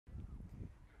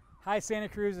Hi, Santa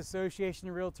Cruz Association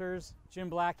of Realtors. Jim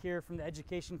Black here from the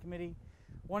Education Committee.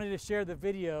 Wanted to share the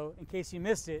video, in case you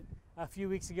missed it, a few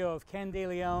weeks ago of Ken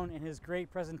DeLeon and his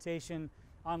great presentation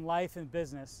on life and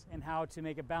business and how to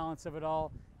make a balance of it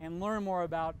all and learn more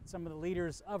about some of the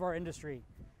leaders of our industry.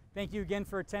 Thank you again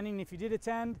for attending if you did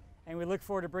attend, and we look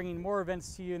forward to bringing more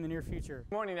events to you in the near future.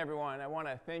 Good morning, everyone. I want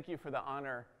to thank you for the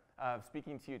honor of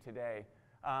speaking to you today.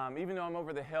 Even though I'm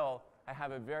over the hill, I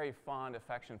have a very fond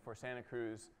affection for Santa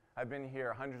Cruz. I've been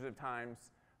here hundreds of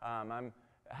times. I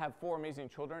have 4 amazing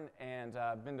children, and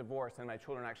I've been divorced, and my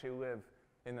children actually live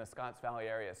in the Scotts Valley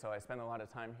area, so I spend a lot of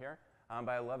time here. But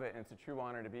I love it, and it's a true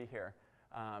honor to be here.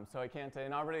 So I can't,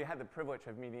 and I already had the privilege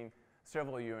of meeting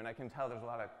several of you, and I can tell there's a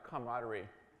lot of camaraderie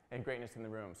and greatness in the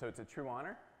room. So it's a true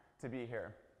honor to be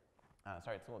here.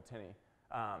 Sorry, it's a little tinny.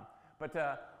 But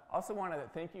also want to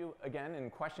thank you again, and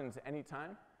questions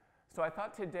anytime. So I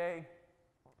thought today,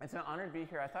 it's an honor to be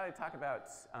here. I thought I'd talk about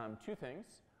 2 things.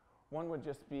 One would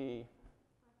just be,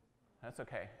 that's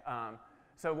okay.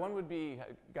 So one would be,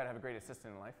 you gotta have a great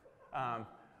assistant in life.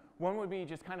 One would be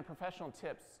just kind of professional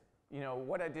tips. You know,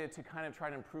 what I did to kind of try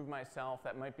to improve myself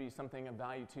that might be something of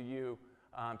value to you,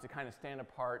 to kind of stand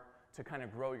apart, to kind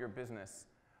of grow your business.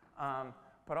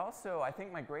 But also, I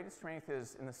think my greatest strength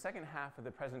is in the second half of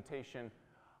the presentation,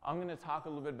 I'm gonna talk a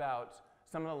little bit about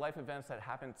some of the life events that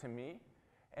happened to me.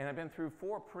 And I've been through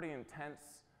 4 pretty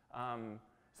intense,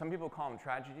 some people call them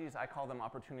tragedies, I call them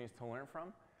opportunities to learn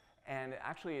from. And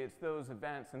actually it's those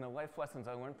events and the life lessons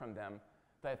I learned from them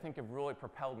that I think have really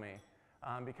propelled me.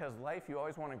 Because life, you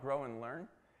always want to grow and learn.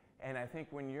 And I think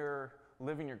when you're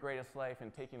living your greatest life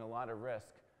and taking a lot of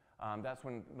risk, that's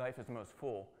when life is most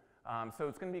full. So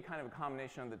it's going to be kind of a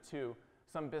combination of the 2,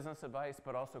 some business advice,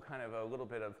 but also kind of a little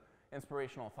bit of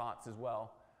inspirational thoughts as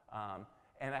well.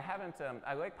 And I haven't,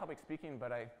 I like public speaking,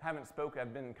 but I haven't spoken.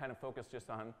 I've been kind of focused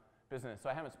just on business. So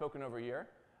I haven't spoken over a year,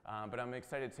 but I'm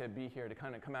excited to be here, to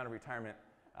kind of come out of retirement,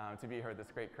 to be here with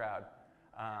this great crowd.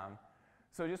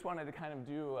 So just wanted to kind of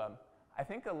do, I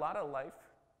think a lot of life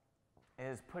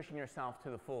is pushing yourself to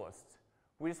the fullest.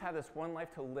 We just have this one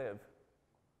life to live.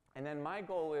 And then my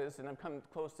goal is, and I've come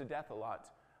close to death a lot,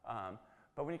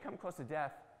 but when you come close to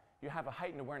death, you have a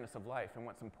heightened awareness of life and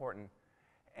what's important.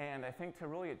 And I think to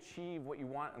really achieve what you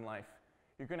want in life,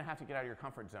 you're going to have to get out of your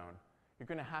comfort zone. You're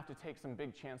going to have to take some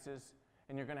big chances,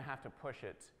 and you're going to have to push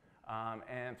it.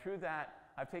 And through that,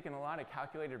 I've taken a lot of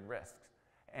calculated risks.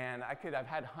 And I've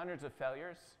had hundreds of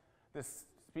failures. This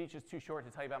speech is too short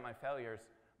to tell you about my failures,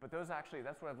 but those actually,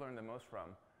 that's what I've learned the most from.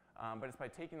 But it's by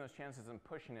taking those chances and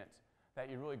pushing it that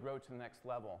you really grow to the next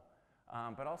level.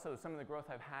 But also, some of the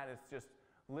growth I've had is just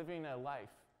living a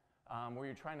life where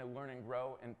you're trying to learn and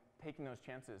grow and taking those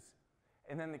chances.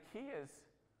 And then the key is,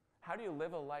 how do you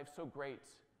live a life so great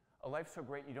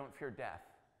you don't fear death?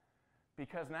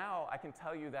 Because now I can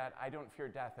tell you that I don't fear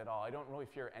death at all. I don't really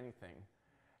fear anything.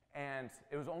 And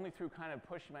it was only through kind of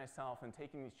pushing myself and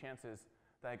taking these chances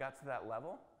that I got to that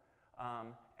level.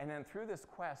 And then through this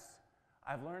quest,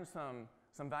 I've learned some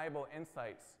valuable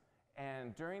insights.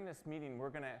 And during this meeting,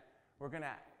 we're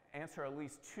gonna answer at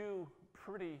least 2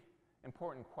 pretty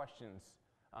important questions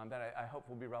that I hope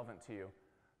will be relevant to you.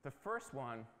 The first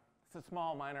one, it's a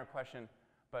small, minor question,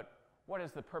 but what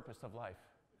is the purpose of life?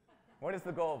 What is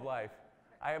the goal of life?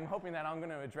 I am hoping that I'm going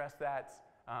to address that,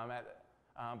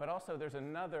 but also there's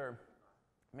another,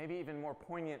 maybe even more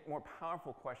poignant, more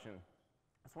powerful question.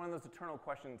 It's one of those eternal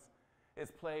questions.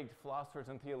 It's plagued philosophers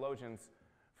and theologians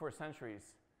for centuries,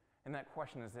 and that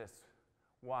question is this: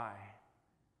 why?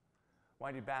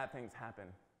 Why do bad things happen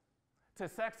to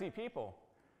sexy people?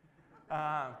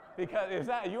 Because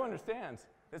you understand,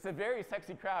 it's a very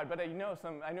sexy crowd, but I know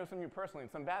some of you personally,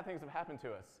 and some bad things have happened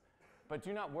to us. But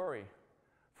do not worry,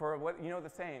 for what, you know the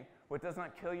saying, what does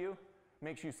not kill you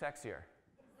makes you sexier.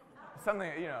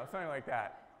 something like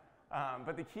that.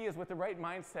 But the key is, with the right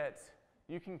mindset,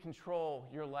 you can control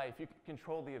your life, you can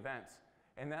control the events.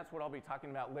 And that's what I'll be talking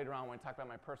about later on when I talk about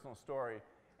my personal story.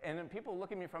 And then people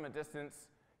look at me from a distance.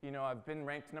 You know, I've been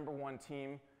ranked #1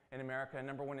 team in America,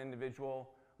 #1 individual.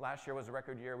 Last year was a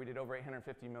record year. We did over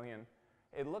 850 million.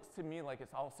 It looks to me like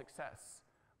it's all success,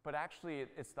 but actually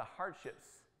it's the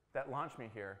hardships that launched me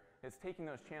here. It's taking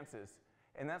those chances,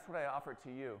 and that's what I offer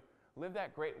to you. Live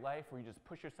that great life where you just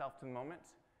push yourself to the moment,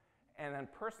 and then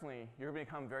personally, you're going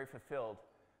to become very fulfilled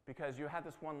because you have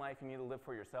this one life you need to live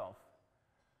for yourself.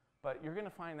 But you're going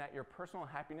to find that your personal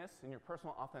happiness and your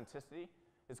personal authenticity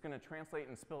is going to translate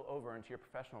and spill over into your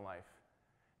professional life.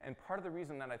 And part of the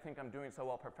reason that I think I'm doing so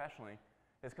well professionally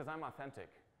is because I'm authentic.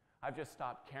 I've just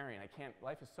stopped caring.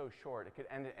 Life is so short, it could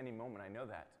end at any moment, I know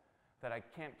that I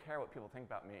can't care what people think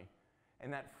about me.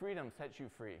 And that freedom sets you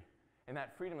free. And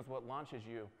that freedom is what launches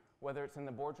you, whether it's in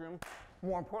the boardroom,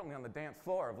 more importantly on the dance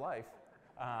floor of life.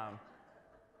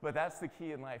 But that's the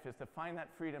key in life, is to find that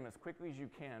freedom as quickly as you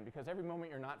can, because every moment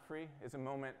you're not free is a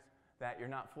moment that you're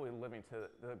not fully living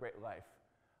to the great life.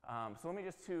 So let me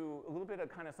just do a little bit of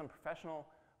kind of some professional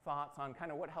thoughts on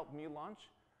kind of what helped me launch.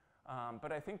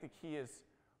 But I think the key is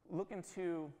look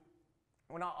into,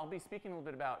 well, I'll be speaking a little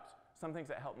bit about some things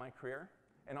that helped my career,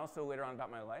 and also later on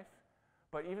about my life.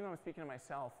 But even though I'm speaking to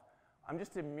myself, I'm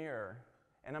just a mirror,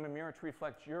 and I'm a mirror to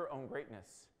reflect your own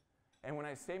greatness. And when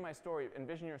I say my story,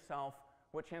 envision yourself,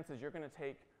 what chances you're going to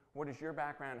take, what is your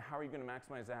background, how are you going to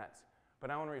maximize that?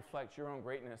 But I want to reflect your own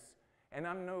greatness. And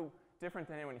I'm no different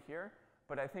than anyone here,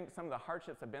 but I think some of the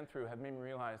hardships I've been through have made me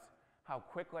realize how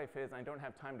quick life is, and I don't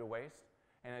have time to waste,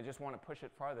 and I just want to push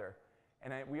it farther.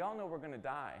 And we all know we're going to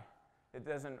die. It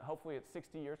doesn't, hopefully it's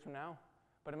 60 years from now,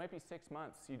 but it might be 6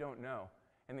 months, you don't know.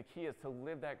 And the key is to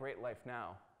live that great life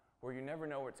now, where you never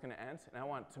know where it's going to end. And I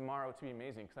want tomorrow to be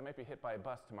amazing, because I might be hit by a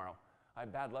bus tomorrow. I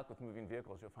have bad luck with moving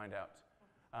vehicles, you'll find out.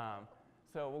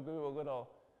 So we'll do a little,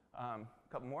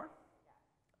 couple more.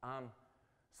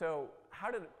 So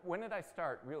when did I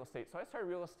start real estate? So I started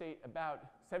real estate about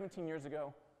 17 years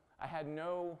ago. I had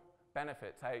no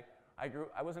benefits. I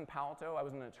was in Palo Alto, I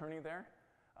was an attorney there,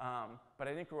 but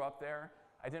I didn't grow up there.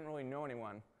 I didn't really know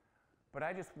anyone. But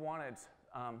I just wanted,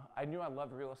 I knew I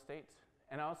loved real estate,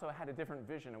 and I also had a different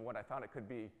vision of what I thought it could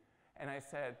be. And I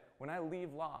said, when I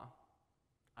leave law,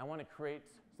 I want to create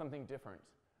something different.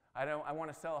 I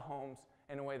want to sell homes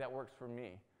in a way that works for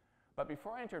me. But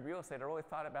before I entered real estate, I really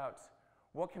thought about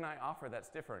what can I offer that's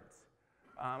different.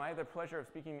 I had the pleasure of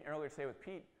speaking earlier today with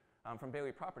Pete from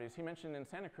Bailey Properties. He mentioned in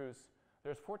Santa Cruz,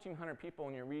 there's 1,400 people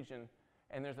in your region,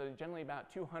 and there's generally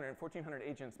about 1,400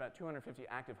 agents, about 250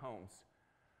 active homes.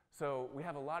 So we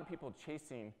have a lot of people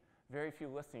chasing very few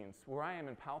listings. Where I am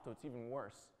in Palo Alto, it's even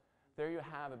worse. There you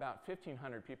have about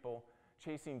 1,500 people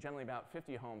chasing generally about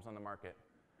 50 homes on the market.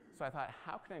 So I thought,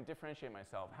 how can I differentiate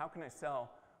myself? How can I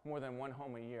sell more than one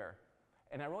home a year?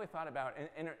 And I really thought about,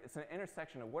 it's an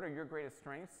intersection of what are your greatest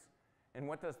strengths and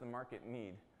what does the market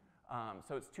need?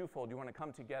 So it's twofold. You want to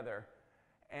come together.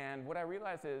 And what I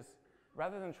realized is,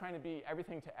 rather than trying to be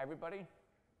everything to everybody,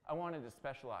 I wanted to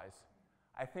specialize.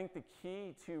 I think the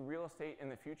key to real estate in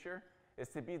the future is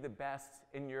to be the best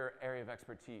in your area of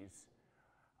expertise.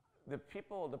 The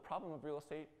problem of real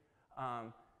estate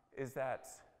is that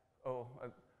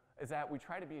we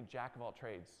try to be a jack of all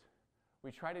trades.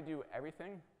 We try to do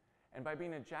everything, and by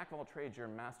being a jack of all trades, you're a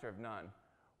master of none.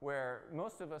 Where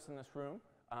most of us in this room,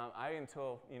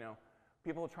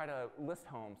 people try to list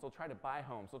homes, they'll try to buy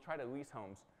homes, they'll try to lease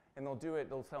homes, and they'll do it,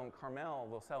 they'll sell in Carmel,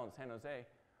 they'll sell in San Jose.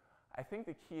 I think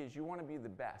the key is you want to be the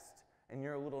best in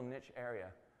your little niche area.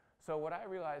 So what I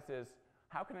realized is,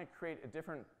 how can I create a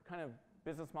different kind of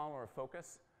business model or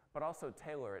focus, but also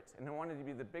tailor it? And I wanted to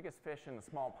be the biggest fish in the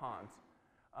small pond.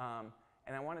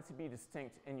 And I want it to be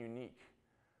distinct and unique.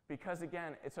 Because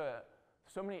again, it's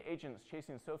so many agents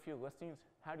chasing so few listings,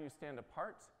 how do you stand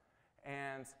apart?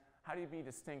 And how do you be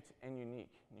distinct and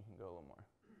unique? And you can go a little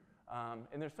more.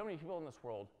 And there's so many people in this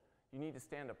world, you need to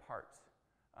stand apart.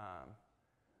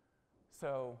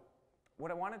 So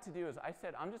what I wanted to do is, I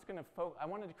said, I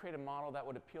wanted to create a model that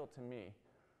would appeal to me.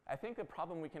 I think the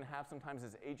problem we can have sometimes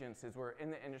as agents is we're in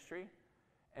the industry,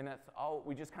 and that's all,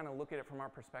 we just kind of look at it from our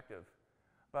perspective.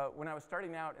 But when I was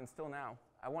starting out, and still now,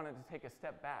 I wanted to take a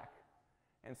step back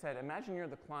and said, imagine you're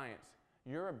the client,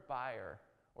 you're a buyer,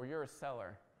 or you're a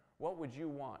seller. What would you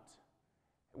want?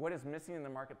 What is missing in the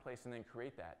marketplace, and then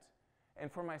create that.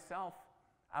 And for myself,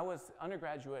 I was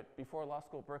undergraduate before law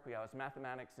school at Berkeley. I was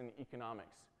mathematics and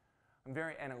economics. I'm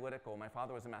very analytical. My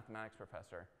father was a mathematics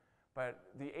professor. But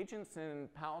the agents in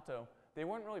Palo Alto, they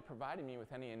weren't really providing me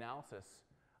with any analysis.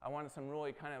 I wanted some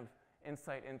really kind of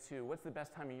insight into what's the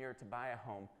best time of year to buy a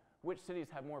home, which cities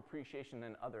have more appreciation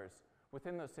than others.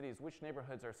 Within those cities, which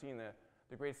neighborhoods are seeing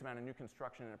the greatest amount of new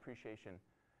construction and appreciation.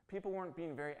 People weren't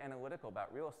being very analytical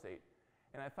about real estate.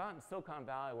 And I thought in Silicon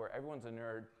Valley, where everyone's a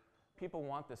nerd, people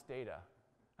want this data.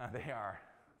 They are.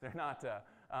 They're not.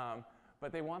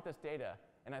 But they want this data.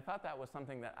 And I thought that was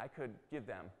something that I could give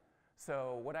them.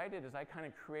 So what I did is I kind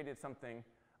of created something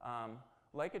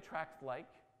like attracts like.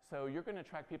 So you're going to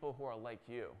attract people who are like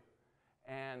you.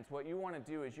 And what you want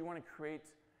to do is you want to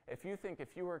create, if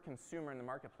you were a consumer in the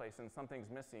marketplace and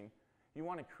something's missing, you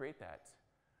want to create that.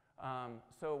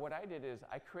 So what I did is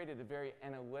I created a very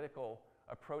analytical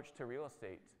approach to real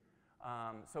estate.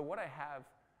 So what I have,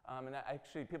 and that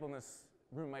actually people in this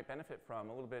room might benefit from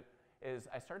a little bit, is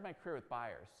I started my career with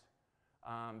buyers.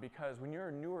 Because when you're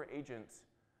a newer agent,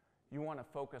 you want to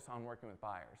focus on working with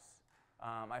buyers.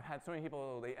 I've had so many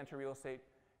people, they enter real estate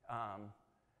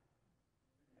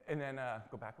And then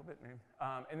go back a little bit,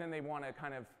 and then they want to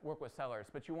kind of work with sellers.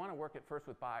 But you want to work at first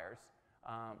with buyers.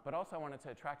 But also I wanted to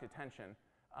attract attention.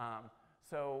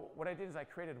 So what I did is I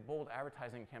created a bold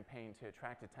advertising campaign to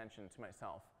attract attention to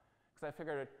myself. Because I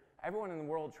figured everyone in the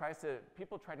world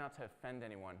people try not to offend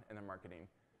anyone in their marketing.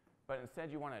 But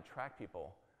instead you want to attract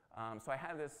people. So I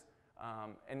had this,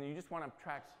 and you just want to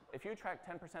if you attract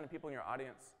 10% of people in your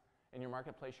audience, in your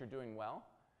marketplace, you're doing well.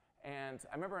 And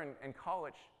I remember in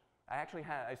college, I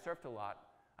surfed a lot.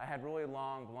 I had really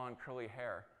long, blonde, curly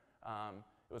hair.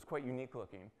 It was quite unique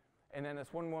looking. And then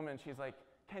this one woman, she's like,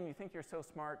 Ken, you think you're so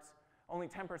smart? Only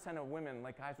 10% of women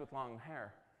like guys with long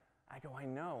hair. I go, I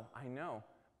know.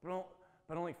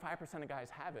 But only 5% of guys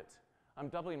have it. I'm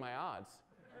doubling my odds.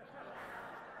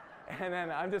 And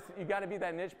then you got to be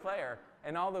that niche player.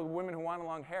 And all the women who wanted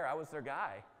long hair, I was their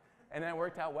guy. And then it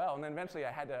worked out well. And then eventually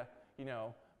I had to,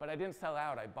 but I didn't sell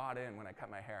out. I bought in when I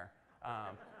cut my hair.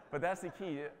 But that's the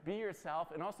key. Be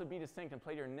yourself and also be distinct and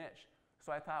play your niche.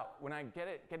 So I thought, when I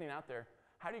getting out there,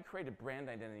 how do you create a brand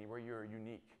identity where you're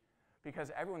unique?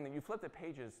 Because you flip the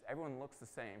pages, everyone looks the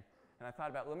same. And I thought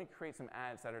about, let me create some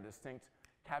ads that are distinct,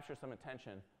 capture some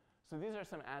attention. So these are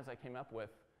some ads I came up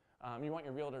with. You want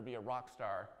your realtor to be a rock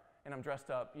star, and I'm dressed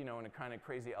up, in a kind of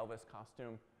crazy Elvis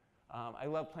costume. I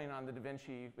love playing on the Da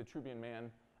Vinci, Vitruvian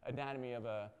Man, anatomy of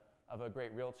a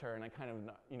great realtor, and I kind of,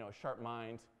 sharp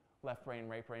mind, left brain,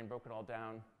 right brain, broke it all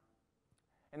down.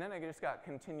 And then I just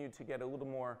continued to get a little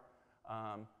more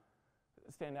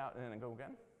stand out, and then I go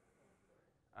again.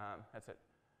 That's it.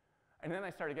 And then I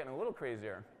started getting a little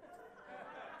crazier.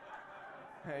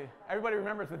 Hey, everybody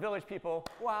remembers the Village People,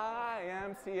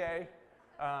 YMCA.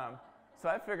 So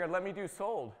I figured, let me do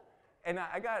sold. And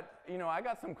I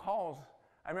got some calls.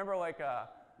 I remember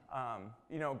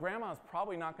grandma's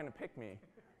probably not going to pick me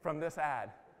from this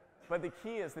ad. But the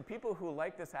key is the people who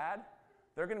like this ad,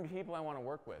 they're going to be people I want to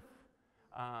work with.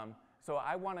 So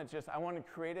I wanted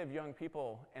creative young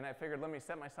people, and I figured, let me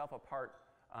set myself apart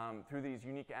through these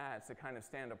unique ads to kind of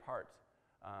stand apart.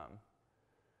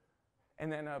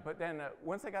 But then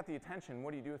once I got the attention,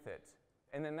 what do you do with it?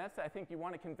 And then I think you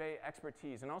want to convey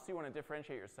expertise, and also you want to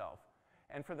differentiate yourself.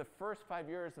 And for the first 5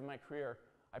 years of my career,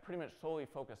 I pretty much solely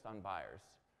focused on buyers.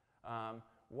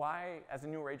 Why, as a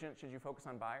newer agent, should you focus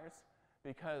on buyers?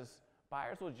 Because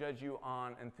buyers will judge you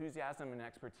on enthusiasm and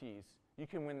expertise. You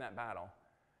can win that battle.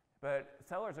 But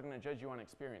sellers are going to judge you on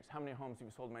experience. How many homes have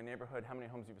you sold in my neighborhood? How many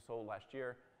homes have you sold last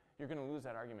year? You're going to lose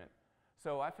that argument.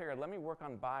 So I figured, let me work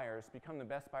on buyers, become the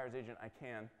best buyer's agent I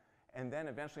can, and then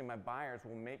eventually my buyers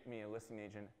will make me a listing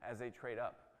agent as they trade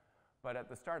up. But at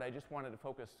the start, I just wanted to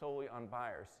focus solely on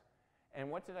buyers.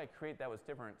 And what did I create that was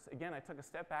different? Again, I took a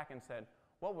step back and said,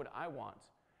 what would I want?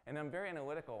 And I'm very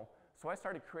analytical, so I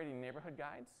started creating neighborhood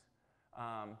guides.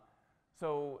 I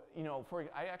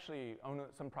actually own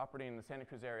some property in the Santa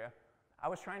Cruz area. I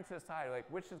was trying to decide,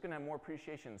 which is going to have more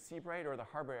appreciation, Seabright or the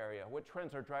Harbor area? What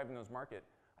trends are driving those market?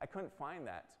 I couldn't find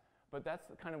that, but that's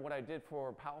kind of what I did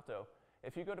for Palo Alto.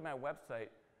 If you go to my website,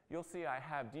 you'll see I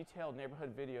have detailed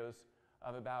neighborhood videos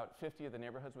of about 50 of the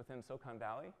neighborhoods within Silicon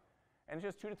Valley. And it's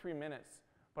just 2 to 3 minutes,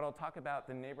 but I'll talk about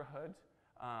the neighborhood.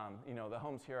 The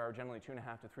homes here are generally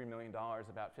 $2.5 to $3 million,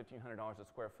 about $1,500 a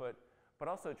square foot, but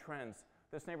also trends.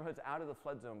 This neighborhood's out of the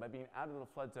flood zone. By being out of the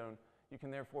flood zone, you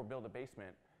can therefore build a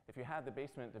basement. If you have the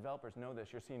basement, developers know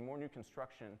this. You're seeing more new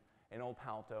construction in Old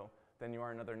Palo Alto than you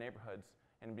are in other neighborhoods.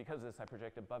 And because of this, I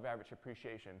project above average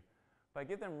appreciation. But I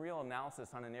give them real analysis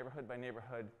on a neighborhood by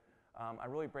neighborhood. I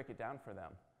really break it down for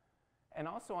them. And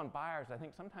also on buyers, I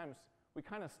think sometimes we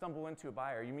kind of stumble into a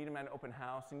buyer. You meet them at an open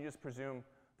house, and you just presume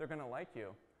they're going to like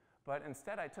you. But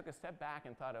instead, I took a step back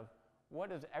and thought of, what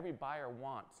does every buyer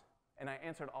want? And I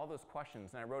answered all those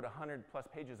questions, and I wrote 100+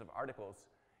 pages of articles.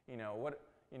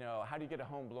 How do you get a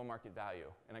home below market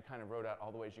value? And I kind of wrote out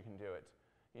all the ways you can do it.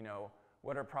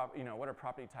 What are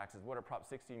property taxes? What are Prop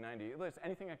 60, 90?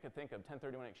 Anything I could think of,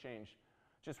 1031 exchange.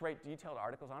 Just write detailed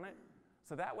articles on it.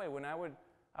 So that way, when I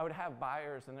would have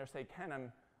buyers and they'll say,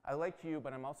 Ken, I like you,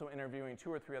 but I'm also interviewing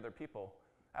 2 or 3 other people.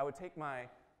 I would take my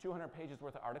 200 pages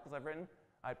worth of articles I've written,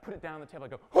 I'd put it down on the table,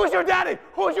 I'd go, who's your daddy?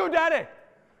 Who's your daddy?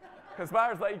 Because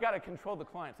buyers, you got to control the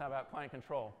clients. How about client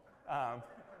control?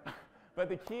 But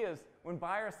the key is, when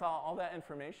buyers saw all that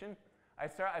information, I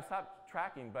stopped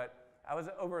tracking, but I was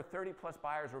over 30+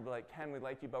 buyers were like, Ken, we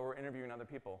like you, but we're interviewing other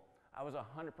people. I was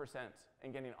 100%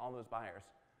 in getting all those buyers.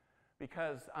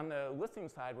 Because on the listing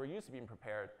side, we're used to being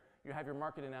prepared. You have your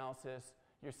market analysis,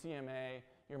 your CMA,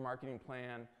 your marketing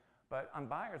plan. But on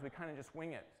buyers, we kind of just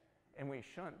wing it, and we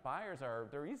shouldn't. Buyers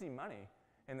they're easy money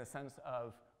in the sense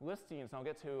of listings, and I'll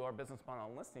get to our business model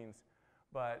on listings,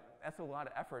 but that's a lot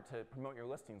of effort to promote your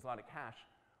listings, a lot of cash.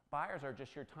 Buyers are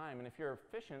just your time, and if you're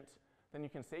efficient, then you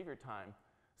can save your time.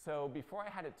 So before I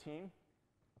had a team,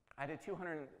 I did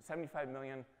 $275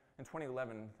 million in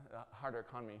 2011, harder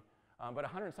economy, but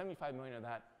 $175 million of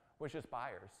that was just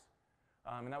buyers.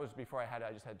 And that was before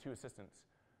I just had 2 assistants.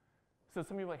 So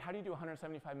some people are like, how do you do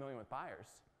 $175 million with buyers?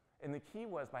 And the key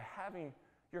was by having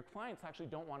your clients actually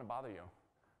don't want to bother you,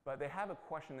 but they have a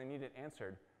question, they need it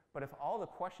answered. But if all the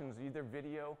questions, either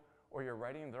video or your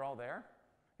writing, they're all there,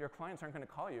 your clients aren't going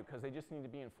to call you because they just need to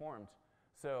be informed.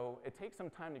 So it takes some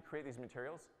time to create these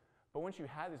materials, but once you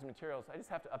have these materials, I just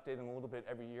have to update them a little bit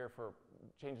every year for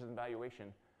changes in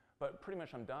valuation, but pretty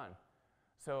much I'm done.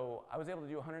 So I was able to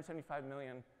do $175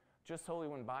 million just solely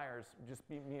when buyers, just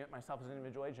me myself as an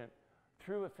individual agent,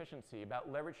 through efficiency,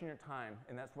 about leveraging your time,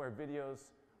 and that's where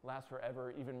videos last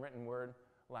forever, even written word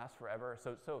lasts forever,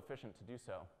 so it's so efficient to do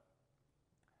so.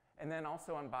 And then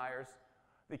also on buyers,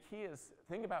 the key is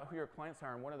think about who your clients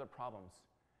are and what are their problems.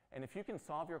 And if you can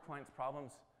solve your clients'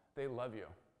 problems, they love you.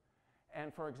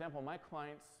 And for example, my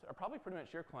clients are probably pretty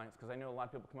much your clients because I know a lot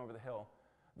of people come over the hill.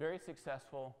 Very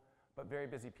successful, but very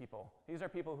busy people. These are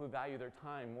people who value their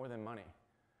time more than money.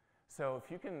 So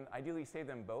if you can ideally save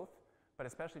them both, but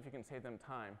especially if you can save them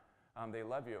time, they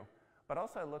love you. But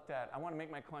also I want to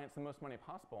make my clients the most money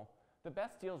possible. The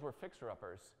best deals were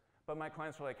fixer-uppers. But my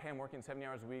clients were like, hey, I'm working 70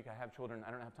 hours a week, I have children,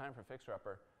 I don't have time for a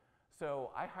fixer-upper. So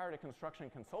I hired a construction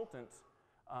consultant,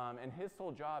 and his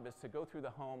sole job is to go through the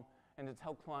home and to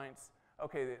tell clients,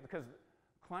 okay, because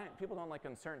people don't like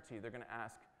uncertainty. They're going to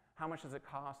ask, how much does it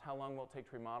cost? How long will it take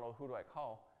to remodel? Who do I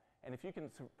call? And if you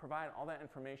can provide all that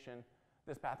information,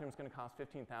 this bathroom's going to cost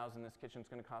 $15,000, this kitchen's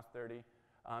going to cost $30,000,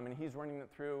 and he's running it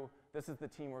through, this is the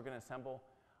team we're going to assemble.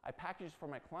 I packaged for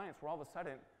my clients where all of a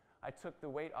sudden, I took the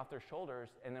weight off their shoulders,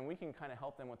 and then we can kind of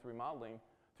help them with remodeling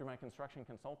through my construction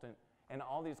consultant, and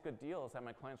all these good deals that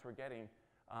my clients were getting,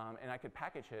 and I could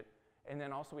package it. And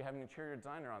then also we have an interior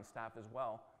designer on staff as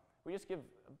well. We just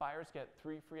buyers get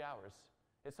 3 free hours.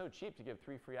 It's so cheap to give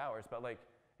 3 free hours, but like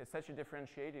it's such a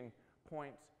differentiating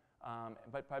point.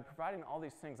 But by providing all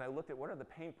these things, I looked at what are the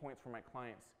pain points for my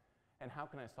clients, and how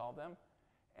can I solve them?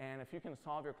 And if you can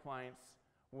solve your clients,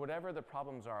 whatever the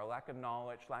problems are, lack of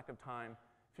knowledge, lack of time,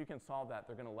 if you can solve that,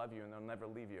 they're going to love you and they'll never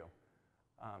leave you.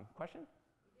 Question? You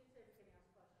did say we can ask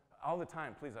questions. All the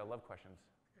time, please. I love questions.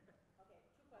 Okay,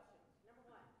 2 questions. Number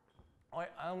 1. Oh,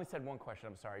 I only said 1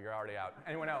 question. I'm sorry. You're already out.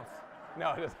 Anyone else?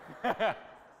 No, just. Number 1,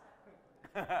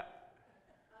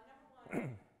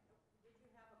 did you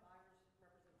have a buyer's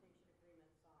representation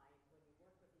agreement signed when you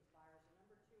worked with these buyers? And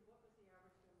number 2, what was the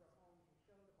average number of homes you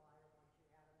showed the buyer once you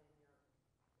had them in your?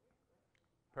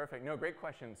 Perfect. No, great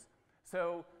questions.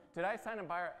 So, did I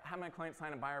have my client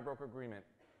sign a buyer broker agreement?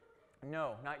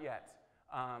 No, not yet.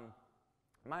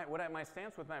 My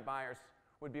stance with my buyers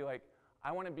would be like,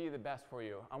 I want to be the best for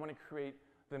you. I want to create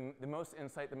the most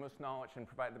insight, the most knowledge, and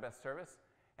provide the best service.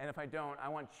 And if I don't, I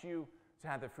want you to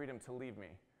have the freedom to leave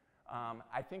me.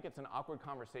 I think it's an awkward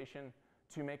conversation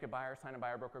to make a buyer sign a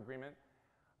buyer broker agreement.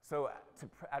 So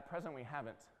at present, we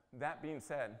haven't. That being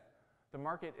said, the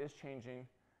market is changing.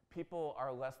 People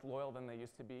are less loyal than they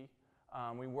used to be.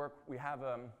 We have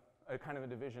a kind of a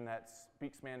division that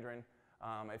speaks Mandarin.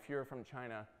 If you're from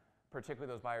China, particularly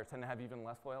those buyers tend to have even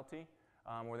less loyalty,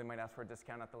 where they might ask for a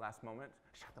discount at the last moment.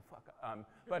 Shut the fuck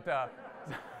up.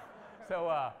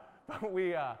 So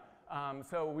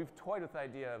we've toyed with the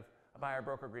idea of buyer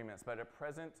broker agreements, but at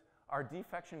present, our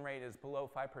defection rate is below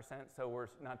 5%, so we're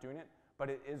not doing it, but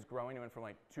it is growing. It went from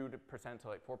like 2% to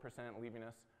like 4% leaving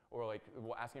us, or like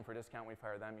asking for a discount, we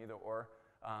fire them, either or.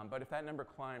 But if that number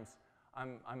climbs,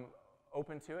 I'm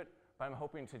open to it, but I'm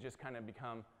hoping to just kind of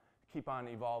keep on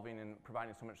evolving and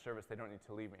providing so much service they don't need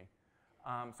to leave me.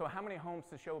 So how many homes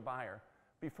to show a buyer?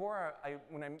 Before I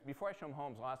show them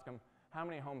homes, I'll ask them, how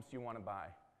many homes do you want to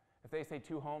buy? If they say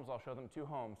 2 homes, I'll show them 2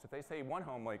 homes. If they say 1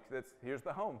 home, like here's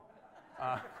the home.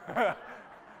 I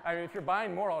mean, if you're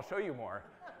buying more, I'll show you more.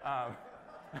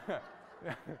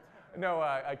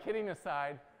 No, kidding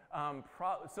aside,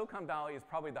 Silicon Valley is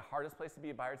probably the hardest place to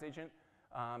be a buyer's agent,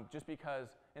 just because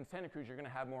in Santa Cruz you're going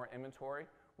to have more inventory.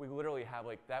 We literally have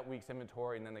like that week's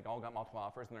inventory, and then they all got multiple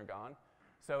offers and they're gone.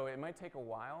 So it might take a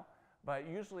while, but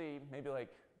usually maybe like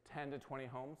 10 to 20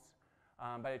 homes.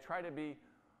 But I try to be,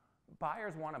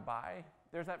 buyers want to buy.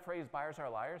 There's that phrase, buyers are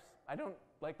liars. I don't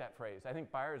like that phrase. I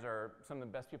think buyers are some of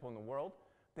the best people in the world.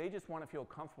 They just want to feel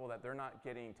comfortable that they're not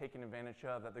getting taken advantage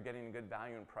of, that they're getting a good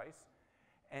value and price.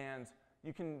 And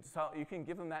you can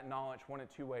give them that knowledge 1 of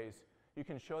 2 ways. You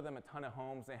can show them a ton of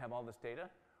homes, they have all this data,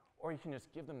 or you can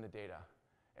just give them the data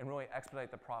and really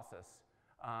expedite the process.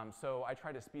 So I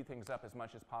try to speed things up as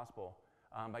much as possible.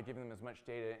 by giving them as much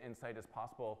data insight as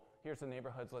possible. Here's the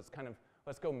neighborhoods.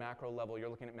 Let's go macro level. You're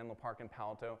looking at Menlo Park and Palo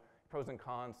Alto. Pros and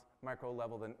cons, micro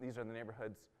level, then these are the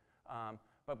neighborhoods.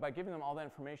 But by giving them all that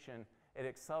information, it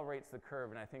accelerates the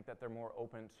curve, and I think that they're more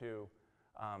open to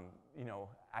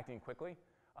acting quickly.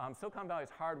 Silicon Valley is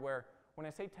hard where, when I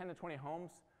say 10 to 20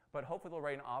 homes, but hopefully they'll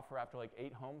write an offer after like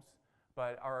 8 homes,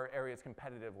 but our area is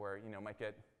competitive where might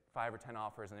get 5 or 10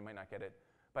 offers and they might not get it.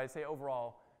 But I'd say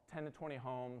overall, 10 to 20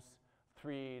 homes,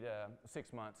 3 to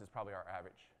 6 months is probably our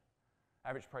average.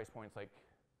 Average price point's like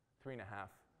 3.5.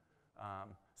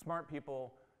 Smart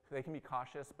people, they can be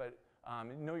cautious, but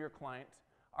know your client.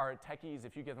 Our techies,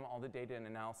 if you give them all the data and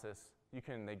analysis, they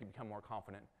can become more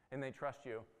confident and they trust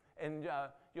you. And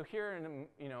you'll hear in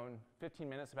 15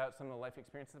 minutes about some of the life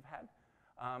experiences I've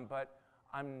had. But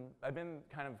I've been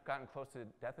kind of gotten close to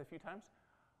death a few times.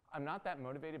 I'm not that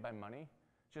motivated by money,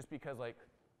 just because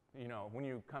when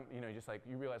you come,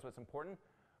 you realize what's important.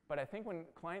 But I think when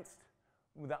clients,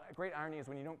 the great irony is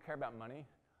when you don't care about money,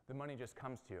 the money just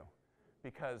comes to you.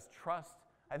 Because trust,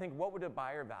 I think what would a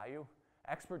buyer value?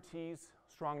 Expertise,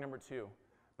 strong number 2.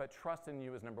 But trust in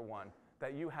you is number 1.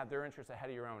 That you have their interests ahead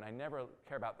of your own. I never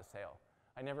care about the sale.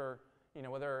 I never,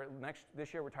 whether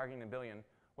this year we're targeting $1 billion,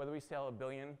 whether we sell $1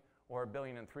 billion or $1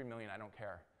 billion and $3 million, I don't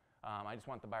care. I just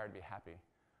want the buyer to be happy.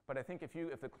 But I think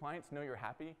if the clients know you're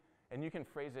happy, and you can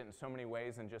phrase it in so many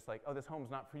ways and just like, oh, this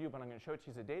home's not for you, but I'm going to show it to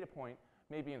you as a data point.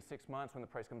 Maybe in 6 months when the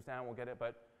price comes down, we'll get it.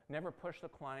 But never push the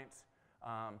clients.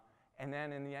 And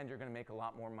then in the end, you're going to make a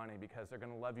lot more money because they're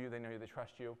going to love you, they know you, they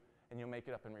trust you, and you'll make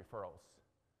it up in referrals.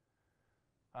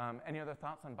 Any other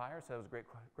thoughts on buyers? That was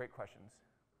great questions.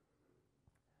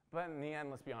 But in the end,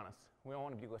 let's be honest, we all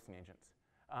want to be listing agents.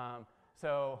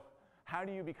 So how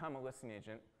do you become a listing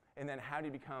agent? And then how do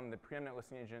you become the preeminent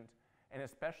listing agent? And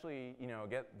especially,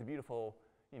 get the beautiful,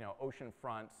 ocean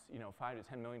fronts, $5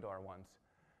 to $10 million ones.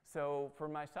 So for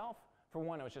myself, for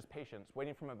one, it was just patience,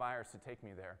 waiting for my buyers to take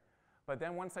me there. But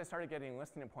then once I started getting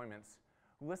listing appointments,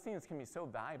 listings can be so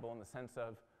valuable in the sense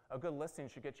of a good listing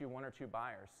should get you 1 or 2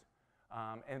 buyers.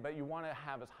 But you want to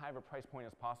have as high of a price point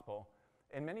as possible.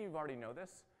 And many of you already know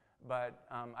this, but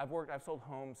I've sold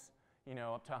homes,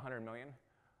 up to 100 million.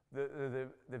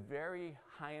 The very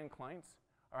high-end clients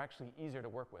are actually easier to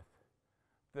work with.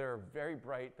 They're very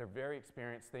bright, they're very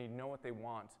experienced, they know what they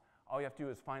want. All you have to do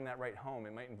is find that right home.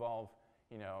 It might involve,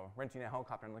 renting a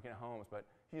helicopter and looking at homes, but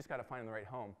you just got to find the right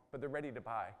home. But they're ready to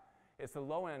buy. It's the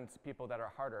low-end people that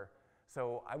are harder.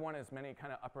 So I want as many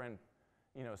kind of upper-end,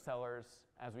 sellers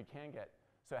as we can get.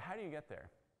 So how do you get there?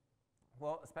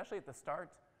 Well, especially at the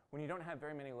start, when you don't have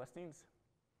very many listings,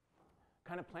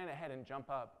 kind of plan ahead and jump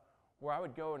up. Where I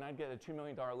would go and I'd get a $2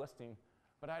 million listing,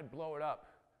 but I'd blow it up.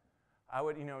 I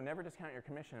would, never discount your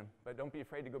commission, but don't be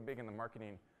afraid to go big in the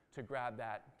marketing to grab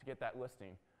that, to get that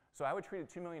listing. So I would treat a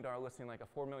 $2 million listing like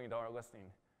a $4 million listing.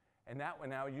 And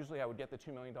usually I would get the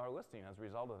 $2 million listing as a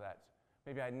result of that.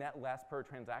 Maybe I'd net less per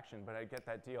transaction, but I'd get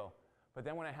that deal. But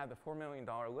then when I had the $4 million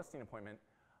listing appointment,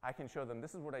 I can show them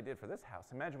this is what I did for this house.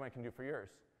 Imagine what I can do for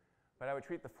yours. But I would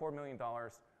treat the $4 million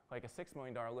like a $6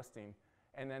 million listing.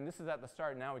 And then this is at the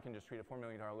start. Now we can just treat a $4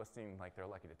 million listing like they're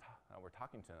lucky to we're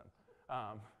talking to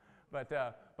them. But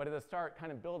at the start,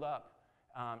 kind of build up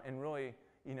and really,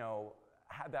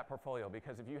 have that portfolio.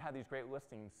 Because if you have these great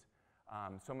listings,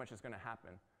 so much is going to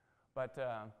happen. But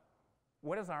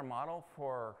what is our model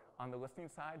for on the listing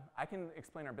side? I can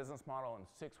explain our business model in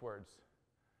 6 words.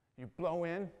 You blow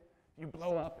in, you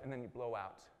blow up, and then you blow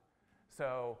out.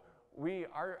 So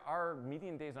our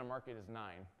median days on market is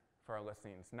 9 for our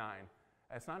listings, 9.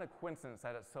 It's not a coincidence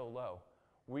that it's so low.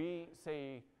 We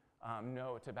say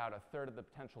no to about 1/3 of the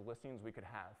potential listings we could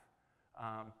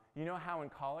have. You know how in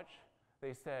college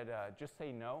they said, just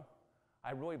say no?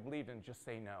 I really believed in just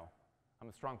say no. I'm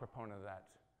a strong proponent of that.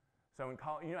 So in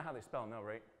college, you know how they spell no,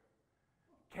 right?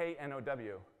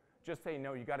 K-N-O-W. Just say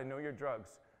no. You got to know your drugs.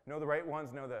 Know the right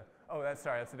ones, know the, oh, that's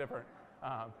a different.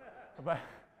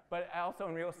 But also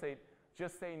in real estate,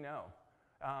 just say no.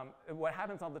 What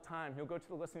happens all the time, you'll go to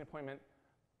the listing appointment,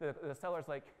 the seller's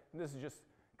like, this is just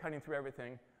cutting through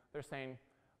everything. They're saying,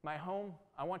 my home,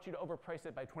 I want you to overprice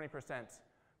it by 20%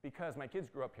 because my kids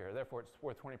grew up here, therefore it's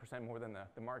worth 20% more than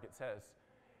the market says.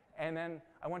 And then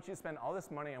I want you to spend all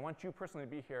this money, I want you personally to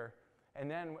be here,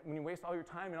 and then when you waste all your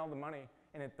time and all the money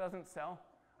and it doesn't sell,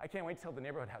 I can't wait to tell the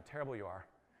neighborhood how terrible you are.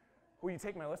 Will you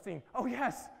take my listing? Oh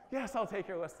yes, I'll take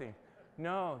your listing.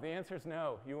 No, the answer is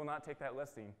no, you will not take that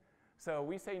listing. So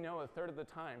we say no 1/3 of the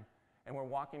time and we're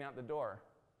walking out the door.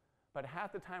 But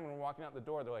half the time when we're walking out the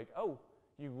door, they're like, oh,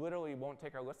 you literally won't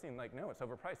take our listing? Like, no, it's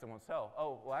overpriced, it won't sell.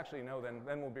 Oh, well actually no,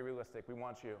 then we'll be realistic, we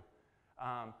want you.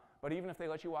 But even if they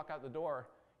let you walk out the door,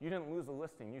 You didn't lose a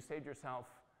listing. You saved yourself,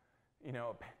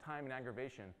 time and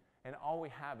aggravation. And all we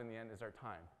have in the end is our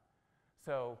time.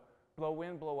 So blow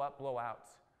in, blow up, blow out.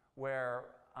 Where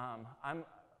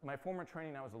my former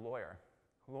training, I was a lawyer.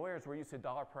 Lawyers were used to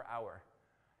 $1 per hour.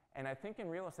 And I think in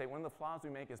real estate, one of the flaws we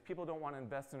make is people don't want to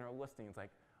invest in our listings.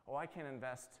 Like, oh, I can't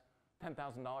invest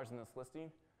 $10,000 in this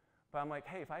listing. But I'm like,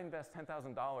 hey, if I invest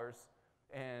 $10,000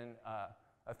 in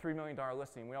a $3 million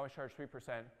listing, we always charge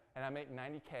 3%, and I make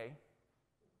 $90K,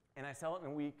 and I sell it in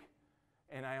a week,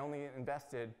 and I only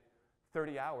invested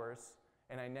 30 hours,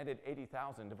 and I netted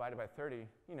 80,000 divided by 30,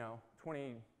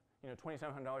 $2,700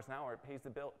 an hour. It pays the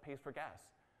bill, pays for gas.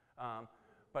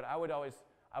 But I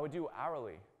would do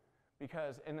hourly,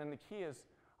 and then the key is,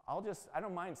 I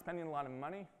don't mind spending a lot of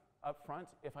money up front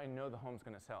if I know the home's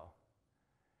going to sell.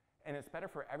 And it's better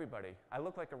for everybody. I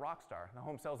look like a rock star. The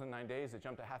home sells in 9 days. It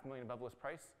jumped to $500,000 above list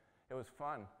price. It was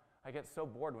fun. I get so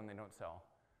bored when they don't sell.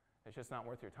 It's just not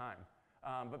worth your time.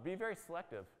 But be very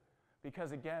selective,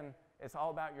 because again, it's all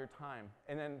about your time.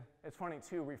 And then it's funny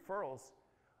too, referrals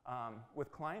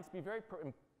with clients, be very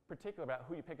particular about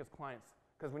who you pick as clients.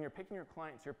 Because when you're picking your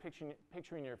clients, you're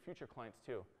picturing your future clients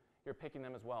too. You're picking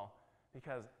them as well.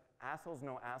 Because assholes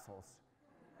know assholes.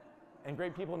 And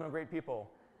great people know great people.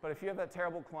 But if you have that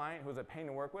terrible client who's a pain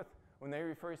to work with, when they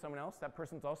refer you to someone else, that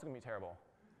person's also going to be terrible.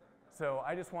 So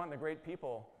I just want the great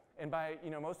people. And by,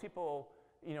 most people,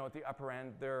 at the upper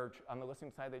end, they're on the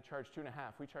listing side, they charge 2.5.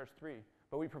 We charge 3.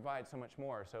 But we provide so much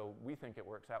more, so we think it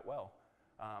works out well.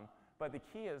 But the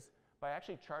key is, by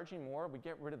actually charging more, we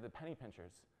get rid of the penny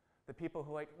pinchers. The people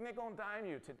who nickel and dime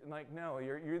you. No,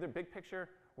 you're either big picture,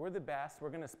 we're the best,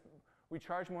 we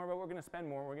charge more, but we're going to spend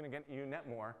more, we're going to get you net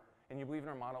more, and you believe in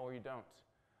our model or you don't.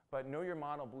 But know your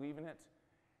model, believe in it,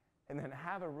 and then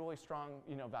have a really strong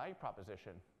value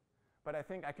proposition. But I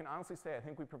can honestly say, I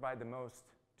think we provide the most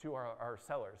to our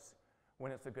sellers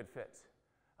when it's a good fit.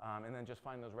 And then just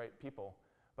find those right people.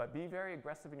 But be very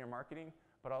aggressive in your marketing,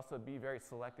 but also be very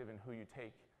selective in who you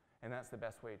take. And that's the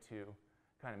best way to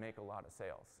kind of make a lot of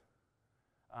sales.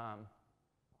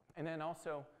 And then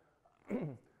also,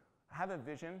 have a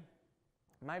vision.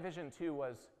 My vision too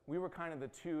was, we were kind of the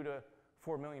 $2 to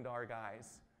 $4 million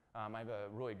guys. I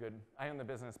own the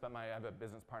business, but I have a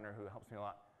business partner who helps me a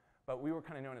lot. But we were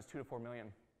kind of known as 2 to 4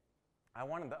 million. I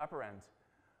wanted the upper end,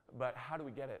 but how do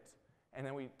we get it? And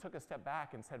then we took a step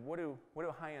back and said, what do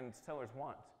high-end sellers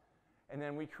want? And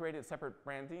then we created separate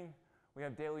branding. We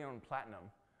have DeLeon Platinum.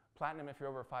 Platinum if you're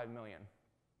over 5 million.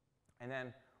 And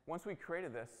then once we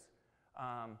created this,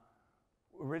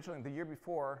 originally the year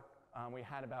before, we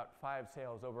had about 5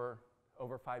 sales over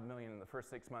 5 million in the first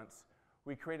 6 months.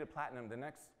 We created Platinum. The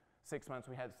next 6 months,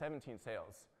 we had 17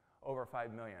 sales over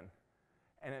 5 million.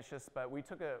 And it's just, but we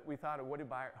thought of what do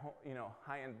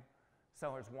high-end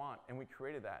sellers want, and we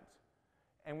created that.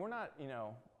 And we're not,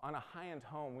 on a high-end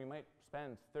home, we might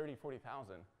spend 30,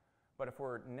 40,000. But if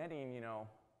we're netting,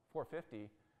 450,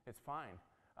 it's fine.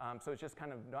 So it's just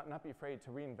kind of not be afraid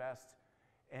to reinvest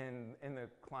in the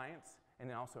clients and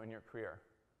then also in your career.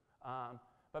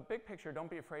 But big picture,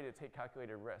 don't be afraid to take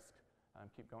calculated risk.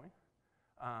 Keep going.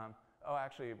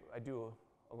 Actually, I do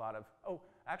a lot of,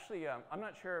 I'm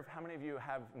not sure if how many of you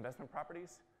have investment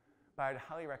properties, but I'd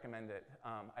highly recommend it.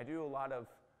 I do a lot of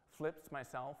flips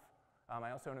myself.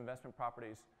 I also own investment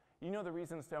properties. The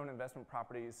reasons to own investment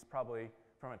properties, probably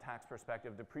from a tax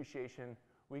perspective, depreciation,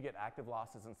 we get active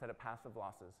losses instead of passive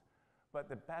losses. But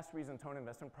the best reason to own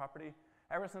investment property,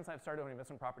 ever since I've started owning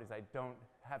investment properties, I don't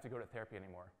have to go to therapy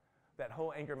anymore. That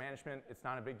whole anger management, it's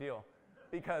not a big deal.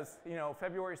 Because,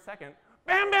 February 2nd,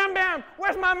 bam, bam, bam,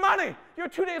 where's my money? You're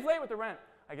 2 days late with the rent.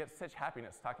 I get such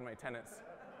happiness talking to my tenants.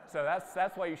 So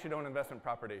that's why you should own investment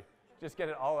property. Just get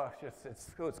it all off, it's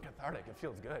cathartic, it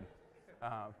feels good.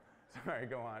 Sorry,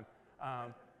 go on.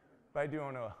 But I do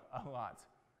own a lot.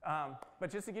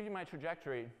 But just to give you my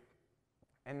trajectory,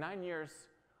 in 9 years,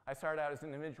 I started out as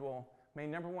an individual, made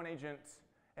 #1 agent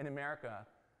in America.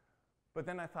 But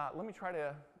then I thought,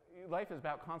 life is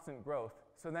about constant growth.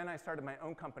 So then I started my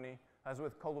own company. I was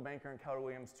with Coldwell Banker and Keller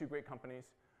Williams, 2 great companies.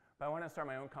 But I wanted to start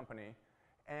my own company.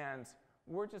 And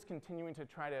we're just continuing to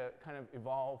try to kind of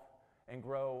evolve and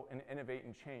grow and innovate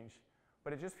and change.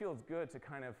 But it just feels good to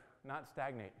kind of not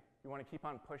stagnate. You want to keep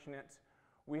on pushing it.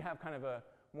 We have kind of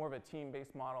more of a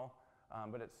team-based model,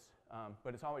 but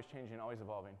it's always changing, always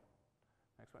evolving.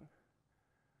 Next one.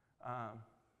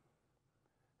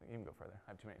 You can go further.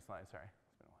 I have too many slides, sorry.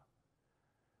 It's been a while.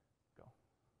 Go.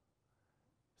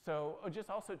 So just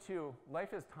also too,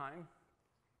 life is time.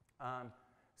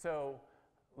 So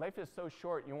life is so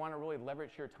short, you want to really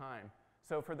leverage your time.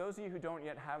 So for those of you who don't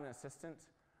yet have an assistant,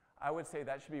 I would say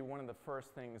that should be one of the first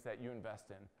things that you invest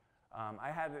in.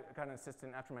 I got an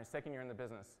assistant after my second year in the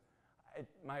business.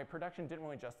 My production didn't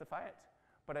really justify it,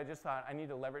 but I just thought I need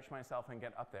to leverage myself and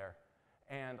get up there.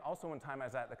 And also one time I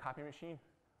was at the copy machine,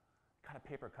 got a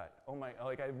paper cut. Oh my,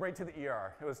 like right to the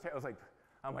ER. It was like,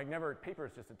 I'm like, never, paper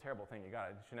is just a terrible thing. You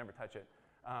should never touch it.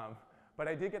 But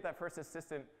I did get that first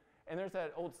assistant, and there's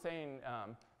that old saying,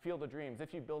 field of dreams,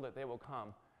 if you build it, they will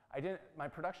come. My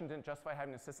production didn't justify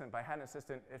having an assistant, but I had an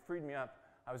assistant. It freed me up.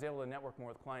 I was able to network more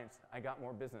with clients. I got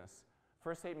more business.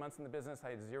 First 8 months in the business,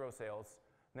 I had 0 sales.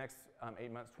 Next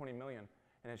 8 months, 20 million.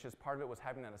 And it's just part of it was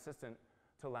having that assistant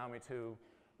to allow me to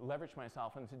leverage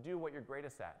myself and to do what you're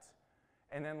greatest at.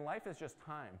 And then life is just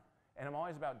time. And I'm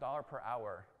always about dollar per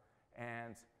hour.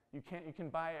 And you can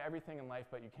buy everything in life,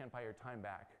 but you can't buy your time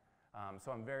back.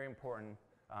 So I'm very important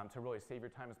to really save your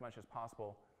time as much as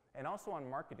possible. And also on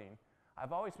marketing,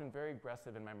 I've always been very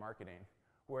aggressive in my marketing,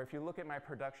 where if you look at my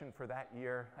production for that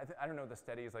year, I don't know the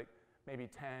studies, like maybe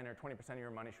 10 or 20% of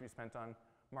your money should be spent on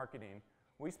marketing.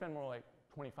 We spend more like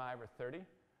 25 or 30.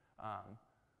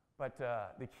 But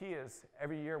the key is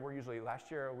every year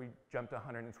last year we jumped to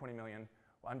 120 million.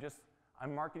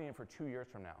 I'm marketing it for 2 years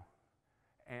from now.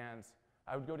 And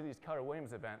I would go to these Keller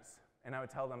Williams events and I would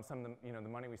tell them some of the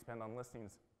money we spend on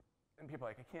listings. And people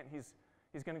are like, I can't,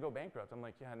 he's going to go bankrupt. I'm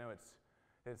like, yeah, no,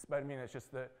 but I mean, it's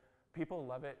just that people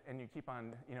love it and you keep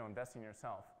on, investing in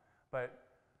yourself. But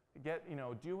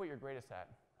do what you're greatest at.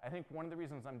 I think one of the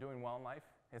reasons I'm doing well in life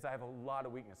is I have a lot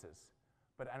of weaknesses,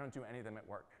 but I don't do any of them at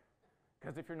work.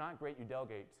 Because if you're not great, you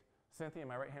delegate. Cynthia,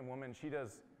 my right-hand woman,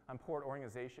 I'm poor at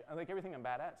organization. Like everything I'm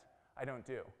bad at, I don't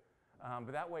do.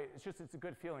 But that way, it's a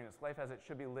good feeling. It's life as it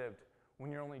should be lived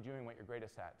when you're only doing what you're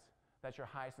greatest at. That's your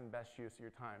highest and best use of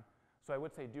your time. So I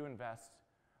would say do invest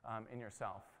in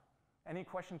yourself. Any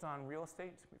questions on real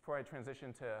estate before I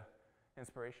transition to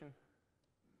inspiration?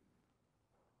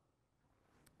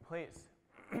 Please.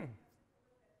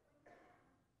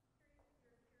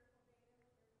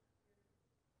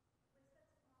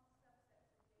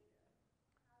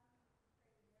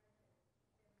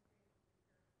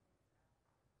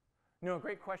 No,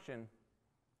 great question.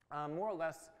 More or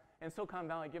less, in Silicon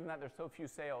Valley, given that there's so few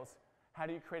sales, how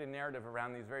do you create a narrative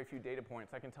around these very few data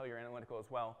points? I can tell you're analytical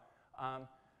as well.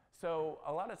 So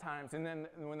a lot of times, and then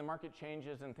when the market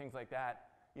changes and things like that,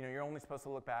 you're only supposed to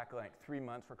look back like 3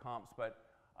 months for comps, but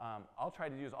I'll try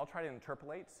to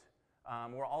interpolate,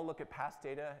 where I'll look at past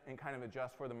data and kind of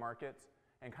adjust for the market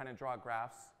and kind of draw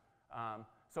graphs.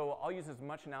 So I'll use as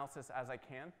much analysis as I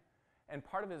can. And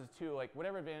part of it is too, like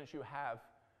whatever advantage you have,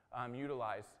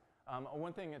 utilize.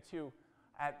 One thing too,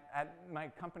 at my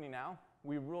company now,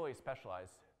 we really specialize.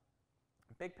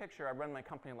 Big picture, I run my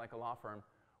company like a law firm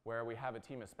where we have a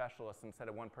team of specialists instead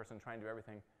of one person trying to do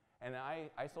everything. And I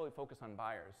solely focus on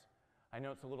buyers. I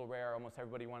know it's a little rare, almost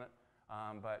everybody wants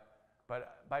it,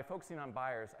 but by focusing on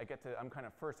buyers, I'm kind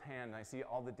of firsthand, I see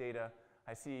all the data.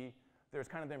 I see there's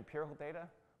kind of the empirical data,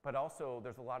 but also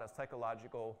there's a lot of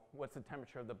psychological, what's the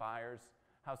temperature of the buyers,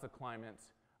 how's the climate.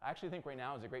 I actually think right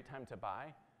now is a great time to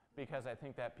buy because I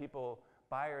think that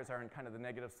buyers are in kind of the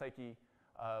negative psyche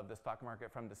of the stock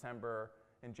market from December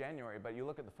and January, but you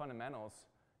look at the fundamentals,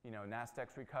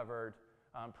 NASDAQ's recovered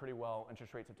pretty well,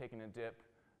 interest rates have taken a dip,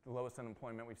 the lowest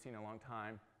unemployment we've seen in a long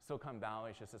time. Silicon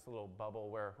Valley is just this little bubble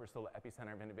where we're still the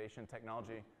epicenter of innovation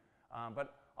technology.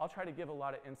 But I'll try to give a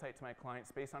lot of insight to my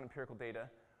clients based on empirical data,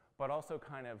 but also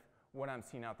kind of what I'm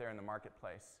seeing out there in the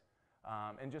marketplace.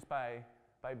 And just by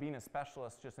being a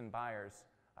specialist just in buyers,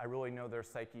 I really know their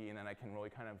psyche, and then I can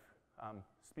really kind of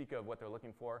speak of what they're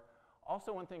looking for.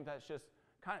 Also, one thing that's just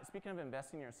speaking of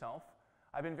investing in yourself,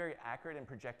 I've been very accurate in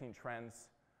projecting trends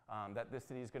that this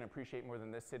city is going to appreciate more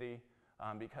than this city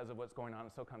because of what's going on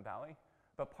in Silicon Valley.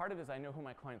 But part of it is I know who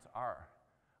my clients are.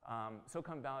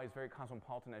 Silicon Valley is very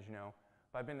cosmopolitan, as you know.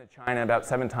 But I've been to China about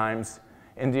 7 times,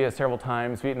 India several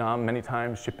times, Vietnam many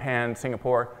times, Japan,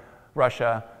 Singapore,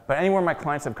 Russia. But anywhere my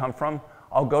clients have come from,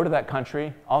 I'll go to that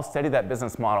country, I'll study that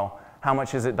business model. How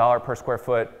much is it dollar per square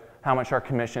foot? How much are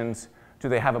commissions? Do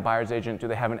they have a buyer's agent? Do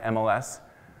they have an MLS?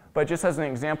 But just as an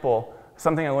example,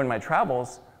 something I learned in my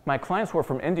travels, my clients who are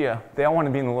from India, they all want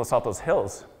to be in the Los Altos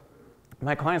Hills.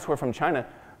 My clients who are from China,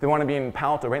 they want to be in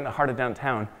Palo Alto, right in the heart of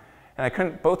downtown.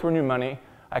 And both were new money.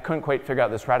 I couldn't quite figure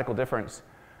out this radical difference.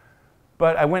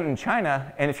 But I went in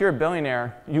China, and if you're a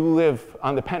billionaire, you live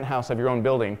on the penthouse of your own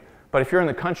building. But if you're in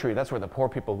the country, that's where the poor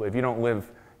people live. You don't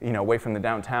live, away from the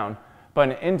downtown. But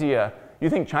in India, you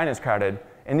think China's crowded.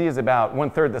 India is about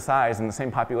 1/3 the size and the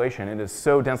same population. It is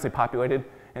so densely populated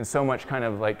and so much kind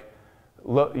of like,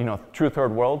 true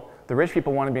third world. The rich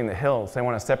people want to be in the hills. They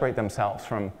want to separate themselves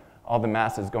from all the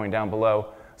masses going down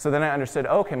below. So then I understood,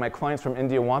 okay, my clients from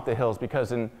India want the hills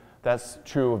because in that's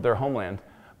true of their homeland.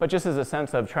 But just as a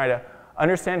sense of trying to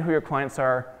understand who your clients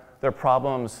are, their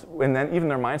problems, and then even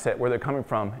their mindset, where they're coming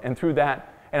from. And through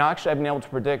that, and actually I've been able to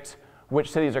predict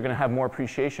which cities are going to have more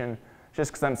appreciation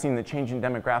just because I'm seeing the changing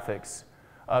demographics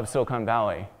of Silicon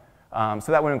Valley.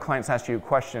 So that when clients ask you a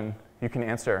question, you can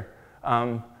answer.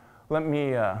 Let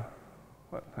me, I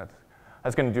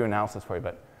was going to do analysis for you,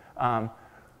 but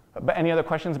any other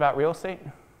questions about real estate?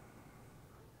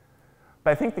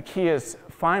 But I think the key is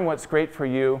find what's great for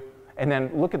you, and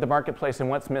then look at the marketplace and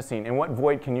what's missing, and what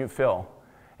void can you fill,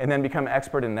 and then become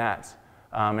expert in that.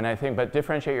 And I think, but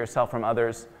differentiate yourself from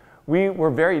others.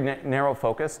 We're very narrow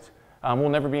focused. We'll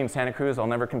never be in Santa Cruz. I'll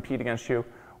never compete against you.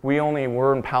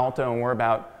 We're in Palo Alto, and we're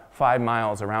about 5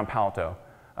 miles around Palo Alto.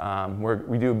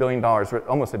 We do $1 billion,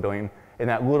 almost $1 billion, in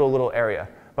that little area.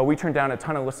 But we turn down a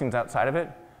ton of listings outside of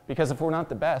it, because if we're not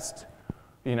the best,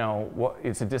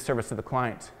 it's a disservice to the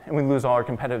client, and we lose all our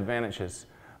competitive advantages.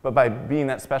 But by being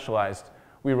that specialized,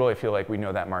 we really feel like we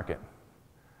know that market.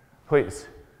 Please.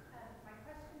 My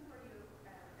question for you,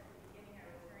 at the beginning, I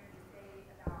was hearing you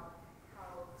say about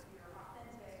how you're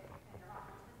authentic and your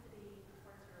authenticity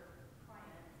towards your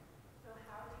clients. So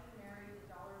how do you marry the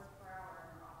dollars per hour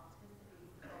and authenticity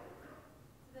so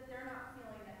that they're not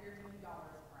feeling that you're doing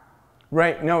dollars per hour?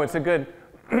 Right. No, it's a good.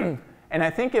 And I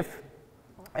think if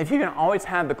you can always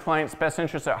have the client's best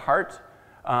interest at heart,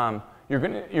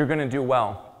 you're gonna do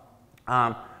well.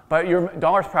 But your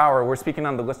dollars per hour, we're speaking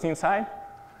on the listing side.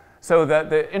 So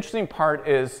the interesting part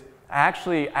is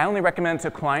I only recommend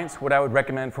to clients what I would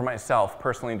recommend for myself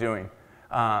personally doing,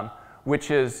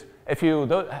 which is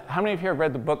how many of you have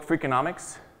read the book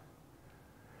Freakonomics?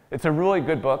 It's a really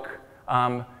good book,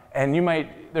 and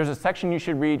there's a section you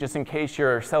should read just in case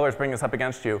your sellers bring this up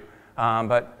against you.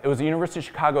 But it was a University of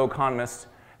Chicago economist,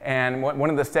 and one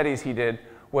of the studies he did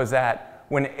was that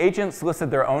when agents listed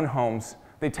their own homes,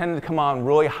 they tended to come on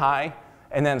really high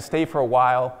and then stay for a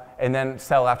while and then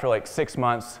sell after like 6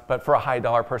 months, but for a high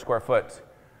dollar per square foot.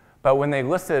 But when they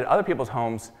listed other people's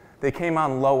homes, they came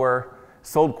on lower,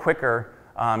 sold quicker,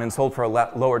 and sold for a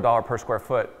lower dollar per square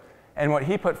foot. And what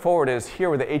he put forward is here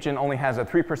where the agent only has a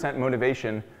 3%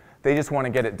 motivation, they just want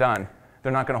to get it done.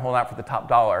 They're not going to hold out for the top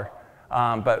dollar.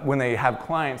 But when they have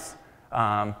clients,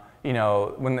 clients,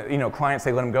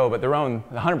 they let them go, but they're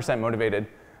 100% motivated,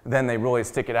 then they really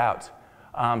stick it out.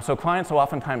 So clients will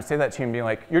oftentimes say that to you and be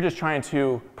like, you're just trying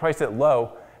to price it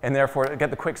low and therefore get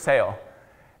the quick sale.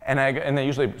 And they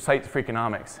usually cite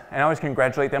Freakonomics. And I always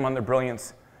congratulate them on their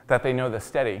brilliance that they know the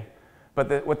steady.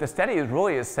 But what the steady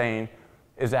is saying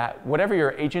is that whatever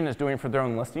your agent is doing for their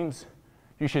own listings,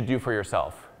 you should do for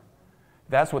yourself.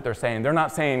 That's what they're saying. They're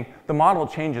not saying the model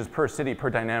changes per city, per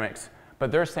dynamics,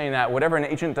 but they're saying that whatever an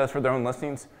agent does for their own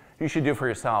listings, you should do for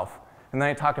yourself. And then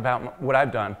I talk about what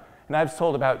I've done. And I've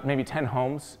sold about maybe 10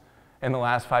 homes in the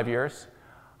last 5 years.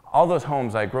 All those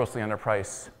homes I grossly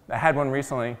underpriced. I had one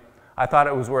recently. I thought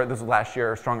it was worth, this was last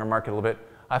year, a stronger market a little bit.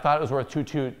 I thought it was worth 2.2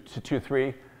 to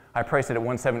 2.3. I priced it at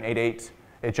 1.788.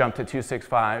 It jumped to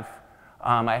 2.65.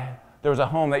 There was a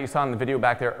home that you saw in the video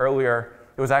back there earlier.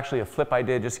 It was actually a flip I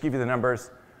did, just to give you the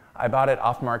numbers. I bought it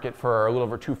off market for a little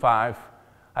over 2.5.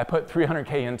 I put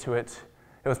 $300K into it.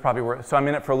 It was probably worth, so I'm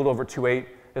in it for a little over 2.8.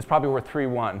 It's probably worth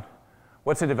 3.1.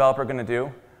 What's a developer going to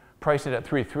do? Price it at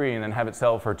 3.3 and then have it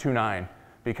sell for 2.9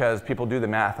 because people do the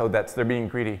math. Oh, they're being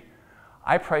greedy.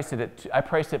 I priced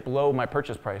it below my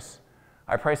purchase price.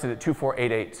 I priced it at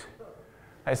 2.488.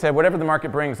 I said, whatever the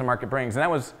market brings, the market brings. And that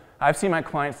was, I've seen my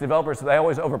clients, developers, they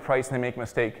always overprice and they make a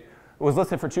mistake. It was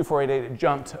listed for 2.488. It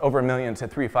jumped over $1 million to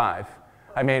 3.5.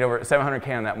 I made over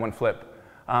 $700K on that one flip.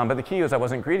 But the key was I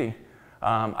wasn't greedy.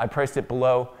 I priced it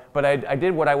below, but I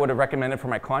did what I would have recommended for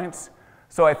my clients.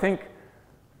 So I think,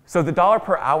 so the dollar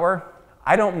per hour,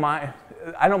 I don't mind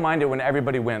it when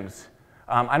everybody wins.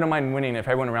 I don't mind winning if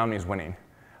everyone around me is winning.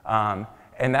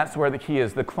 And that's where the key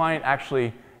is. The client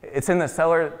actually, it's in the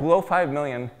seller, below 5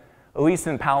 million, at least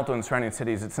in Palo Alto and surrounding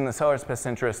cities, it's in the seller's best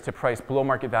interest to price below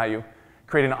market value,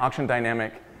 create an auction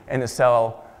dynamic, and to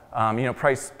sell,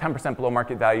 price 10% below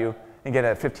market value and get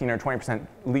a 15 or 20%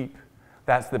 leap.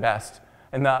 That's the best.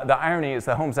 And the irony is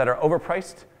the homes that are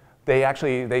overpriced,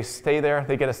 they stay there,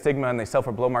 they get a stigma, and they sell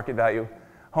for below market value.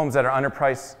 Homes that are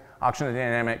underpriced, auction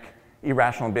dynamic,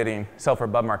 irrational bidding, sell for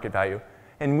above market value.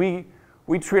 And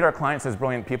we treat our clients as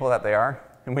brilliant people that they are,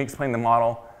 and we explain the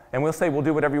model, and we'll say we'll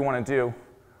do whatever you want to do,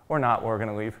 or not, we're going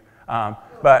to leave.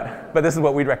 But this is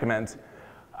what we'd recommend.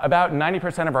 About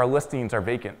 90% of our listings are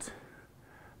vacant.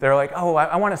 They're like, oh,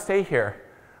 I want to stay here.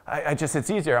 It's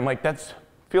easier. I'm like,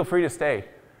 feel free to stay.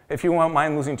 If you won't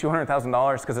mind losing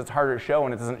 $200,000 because it's harder to show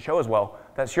and it doesn't show as well,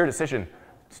 that's your decision.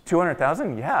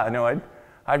 $200,000? Yeah, no,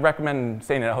 I'd recommend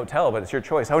staying at a hotel, but it's your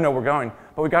choice. Oh no, we're going,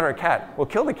 but we got our cat. Well,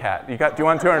 kill the cat. Do you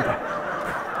want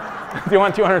 200? Do you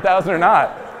want 200,000 or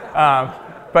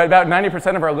not? But about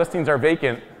 90% of our listings are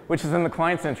vacant, which is in the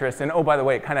client's interest. And oh, by the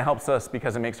way, it kind of helps us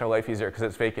because it makes our life easier because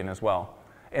it's vacant as well,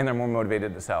 and they're more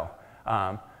motivated to sell.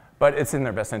 But it's in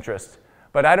their best interest.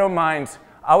 But I don't mind.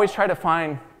 I always try to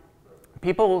find,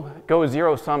 people go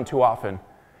zero-sum too often.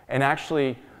 And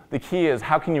actually, the key is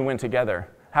how can you win together?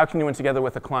 How can you win together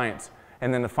with the clients?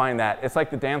 And then to find that. It's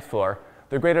like the dance floor.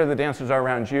 The greater the dancers are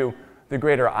around you, the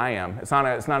greater I am. It's not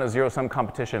a zero-sum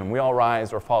competition. We all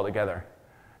rise or fall together.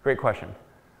 Great question.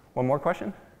 One more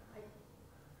question?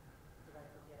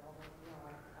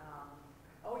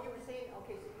 Oh, you were saying,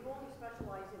 okay, so you only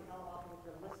specialize in helping with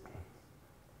the listings,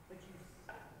 but you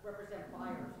represent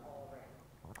buyers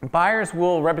already. Buyers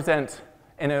will represent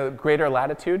in a greater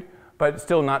latitude, but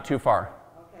still not too far.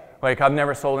 Okay. Like I've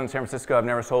never sold in San Francisco, I've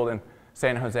never sold in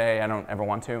San Jose, I don't ever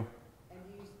want to. And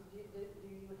do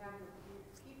you have your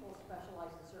people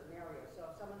specialize in certain areas? So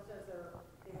if someone says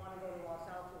they want to go to Los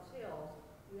Altos Hills,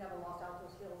 you have a Los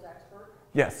Altos Hills expert?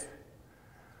 Yes.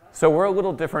 So we're a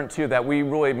little different too, that we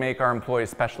really make our employees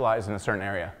specialize in a certain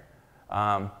area.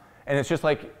 And it's just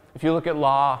like, if you look at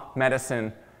law,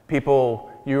 medicine,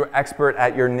 you're expert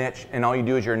at your niche and all you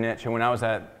do is your niche. And when I was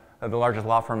at the largest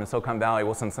law firm in Silicon Valley,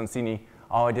 Wilson Sonsini,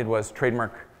 all I did was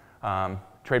trademark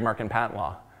and patent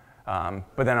law.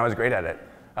 But then I was great at it.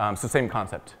 So same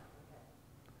concept.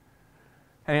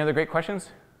 Any other great questions?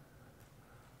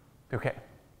 Okay.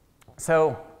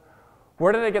 So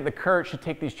where did I get the courage to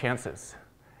take these chances?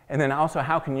 And then also,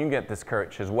 how can you get this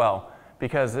courage as well?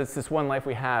 Because it's this one life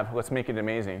we have, let's make it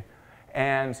amazing.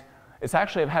 And it's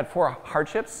actually, I've had 4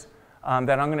 hardships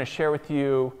that I'm going to share with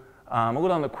you a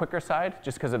little on the quicker side,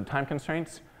 just because of time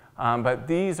constraints. But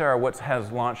these are what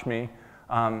has launched me.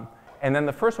 And then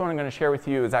the first one I'm going to share with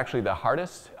you is actually the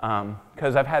hardest,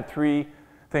 because I've had 3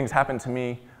 things happen to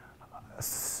me.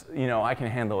 You know, I can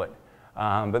handle it.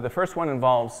 But the first one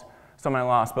involves someone I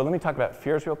lost. But let me talk about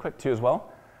fears real quick too as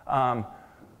well.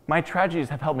 My tragedies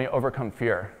have helped me overcome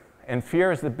fear. And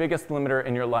fear is the biggest limiter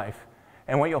in your life.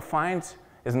 And what you'll find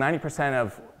is 90%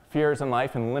 of fears in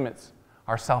life and limits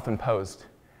are self-imposed.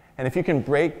 And if you can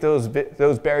break those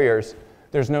barriers,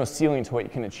 there's no ceiling to what you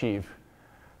can achieve.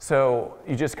 So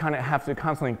you just kind of have to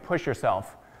constantly push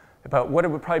yourself. But what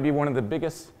would probably be one of the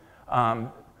biggest,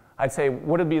 I'd say,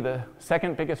 what would be the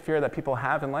second biggest fear that people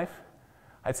have in life?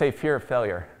 I'd say fear of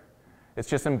failure. It's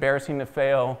just embarrassing to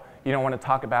fail. You don't want to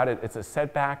talk about it. It's a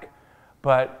setback.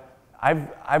 But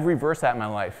I've reversed that in my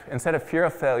life. Instead of fear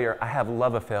of failure, I have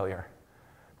love of failure.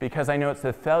 Because I know it's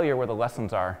the failure where the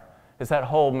lessons are. It's that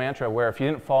whole mantra where if you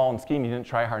didn't fall in skiing, you didn't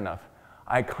try hard enough.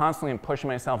 I constantly am pushing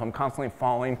myself. I'm constantly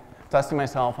falling, dusting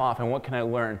myself off, and what can I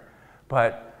learn?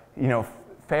 But, you know,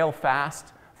 fail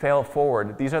fast, fail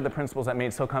forward. These are the principles that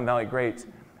made Silicon Valley great.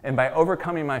 And by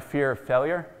overcoming my fear of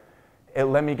failure, it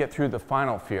let me get through the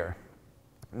final fear.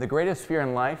 The greatest fear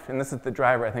in life, and this is the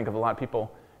driver, I think, of a lot of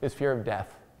people, is fear of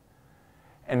death.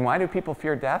 And why do people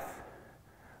fear death?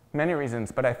 Many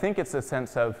reasons, but I think it's a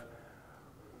sense of,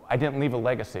 I didn't leave a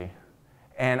legacy.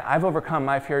 And I've overcome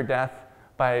my fear of death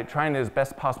by trying to, as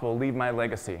best possible, leave my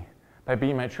legacy. By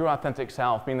being my true, authentic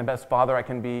self, being the best father I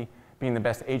can be, being the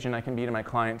best agent I can be to my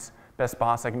clients, best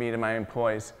boss I can be to my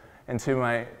employees, and to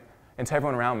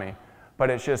everyone around me. But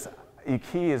it's just, the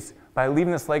key is, by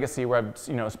leaving this legacy where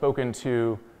I've spoken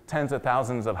to tens of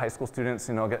thousands of high school students,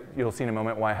 and you'll see in a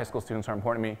moment why high school students are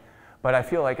important to me. But I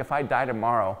feel like if I die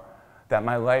tomorrow, that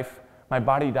my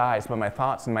body dies, but my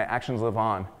thoughts and my actions live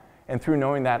on. And through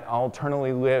knowing that I'll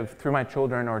eternally live through my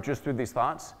children or just through these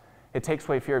thoughts, it takes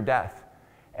away fear of death.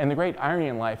 And the great irony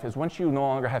in life is once you no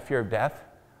longer have fear of death,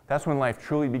 that's when life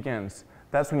truly begins.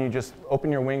 That's when you just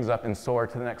open your wings up and soar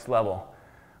to the next level.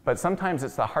 But sometimes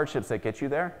it's the hardships that get you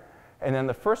there. And then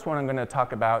the first one I'm going to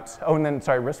talk about,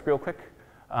 risk real quick.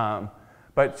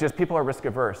 But just people are risk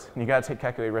averse, and you got to take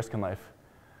calculated risk in life.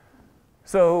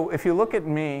 So if you look at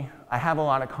me, I have a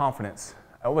lot of confidence.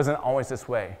 I wasn't always this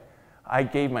way. I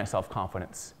gave myself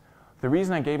confidence. The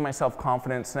reason I gave myself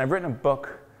confidence, and I've written a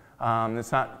book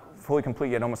that's not fully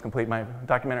complete yet, almost complete. My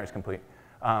documentary is complete.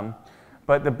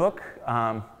 But the book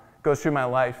goes through my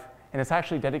life, and it's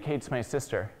actually dedicated to my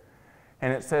sister.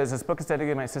 And it says, this book is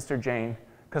dedicated to my sister Jane,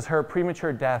 because her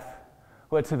premature death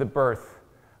led to the birth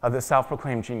of the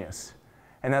self-proclaimed genius.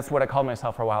 And that's what I called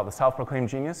myself for a while, the self-proclaimed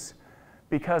genius.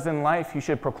 Because in life, you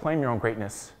should proclaim your own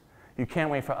greatness. You can't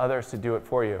wait for others to do it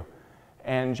for you.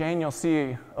 And Jane, you'll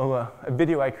see a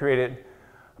video I created,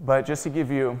 but just to give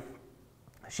you,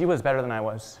 she was better than I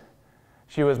was.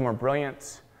 She was more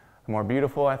brilliant, more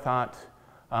beautiful, I thought,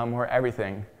 more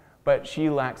everything. but she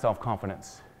lacked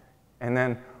self-confidence. And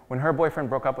then when her boyfriend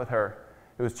broke up with her,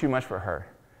 it was too much for her.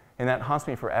 And that haunts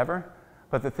me forever.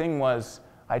 But the thing was,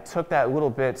 I took that little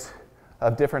bit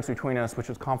of difference between us, which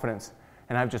was confidence,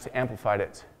 and I've just amplified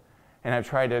it. And I've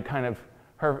tried to kind of,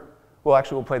 well,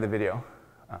 actually, we'll play the video.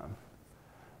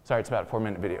 Sorry, it's about a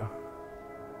 4-minute video.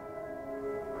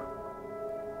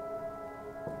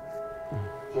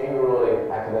 Jane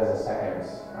really acted as a second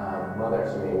mother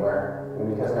to me, where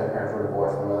because my parents were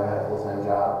divorced, my mother had a full-time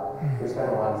job. We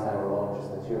spent a lot of time alone, just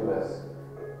the two of us.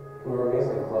 We were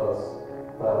amazingly close,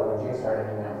 but when Jane started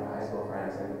hanging out with her high school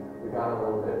friends, and we got a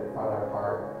little bit farther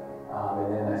apart, and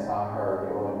then I saw her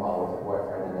get really involved with her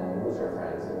boyfriend and then lose her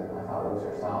friends, and I thought lose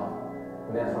herself.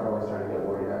 And that's when I really started to get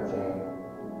worried about Jane.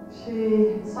 She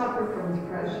suffered from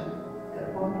depression.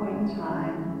 At one point in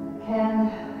time, Ken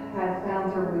had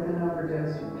found her with an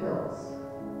overdose of pills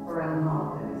around the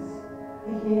holidays.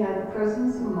 He had the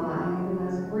presence of mind, even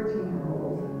as a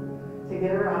 14-year-old, to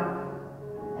get her up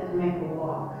and make a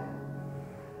walk.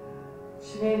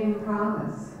 She made him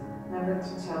promise never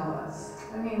to tell us.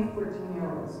 I mean,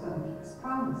 14-year-olds don't keep his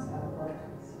promise out of love to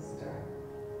his sister.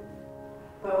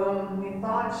 But when we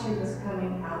thought she was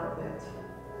coming out of it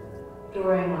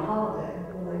during a holiday,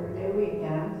 the Labor Day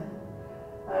weekend,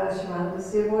 she wanted to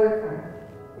see a boyfriend.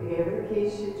 We gave her the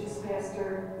keys. She just passed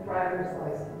her driver's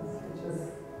license, which was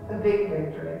a big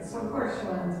victory. So of course she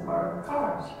wanted to borrow a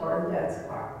car. She borrowed Dad's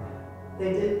car.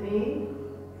 They did meet.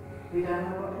 We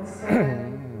don't know what was said.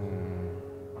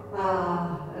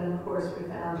 And of course we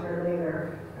found her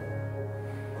later.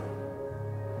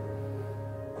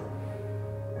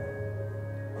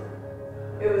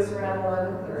 It was around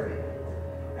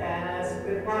 11:30. And as it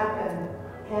would happen,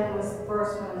 Ken was the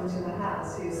first one into the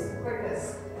house. He was the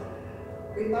quickest.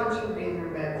 We thought she would be in her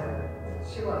bedroom.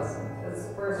 She wasn't. It was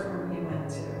the first room he went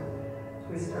to.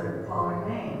 We started to call her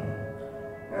name.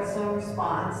 There was no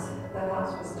response. The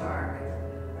house was dark.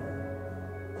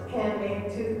 Ken made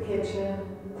it to the kitchen,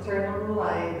 turned on the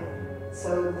light.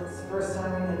 So it's the first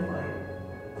time we had light.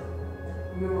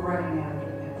 We were running after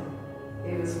him.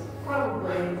 He was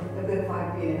probably a good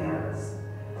 5 feet ahead of us.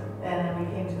 And then we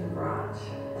came to the garage.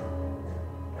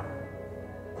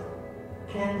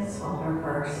 Ken saw her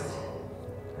first.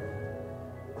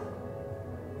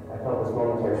 I felt this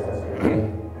momentary sense of relief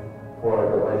for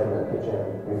the light from the kitchen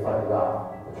reflected off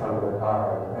the trunk of the car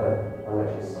and the hood on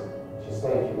which she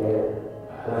stayed. She made it.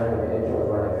 Then I heard the engine was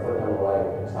running, flipped on the light,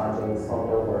 and saw Jane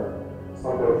slumped over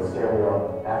the steering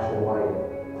wheel, ashen white.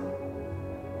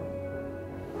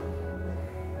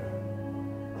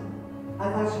 I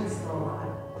thought she was still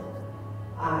alive.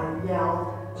 I yelled,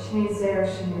 "She needs air,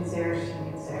 she needs air, she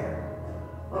needs air."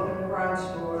 Opened the garage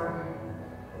door.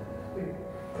 We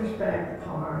pushed back the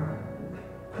car,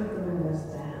 put the windows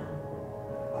down.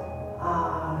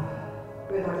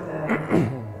 We looked at her.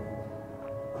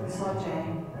 We saw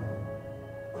Jane.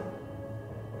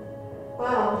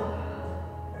 Well,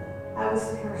 that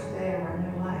was the first day of our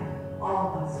new life, all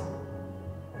of us.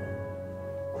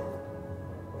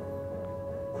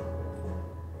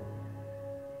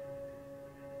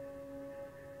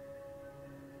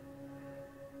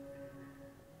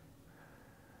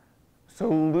 So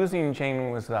losing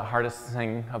Jane was the hardest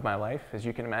thing of my life, as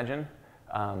you can imagine.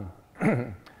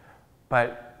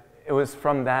 But it was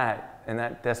from that and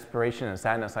that desperation and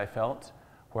sadness I felt,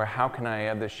 where how can I,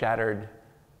 of the shattered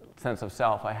sense of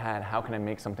self I had, how can I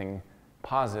make something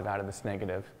positive out of this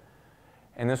negative?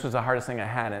 And this was the hardest thing I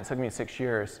had, and it took me 6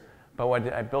 years. But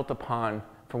what I built upon,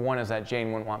 for one, is that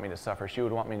Jane wouldn't want me to suffer. She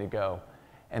would want me to go.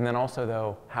 And then also,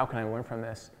 though, how can I learn from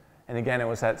this? And again, it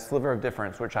was that sliver of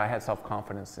difference, which I had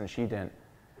self-confidence and she didn't.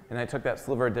 And I took that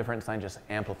sliver of difference and I just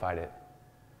amplified it.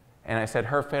 And I said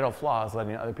her fatal flaw is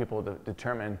letting other people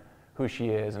determine who she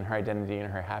is and her identity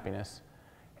and her happiness.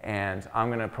 And I'm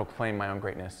going to proclaim my own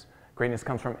greatness. Greatness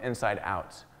comes from inside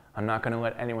out. I'm not going to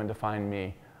let anyone define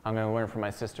me. I'm going to learn from my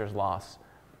sister's loss.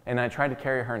 And I tried to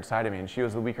carry her inside of me, and she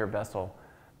was the weaker vessel.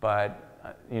 But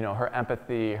her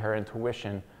empathy, her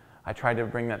intuition, I tried to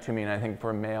bring that to me. And I think for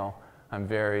a male, I'm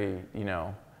very,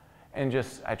 and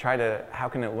just I try to, how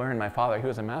can it learn? My father, he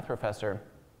was a math professor,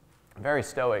 very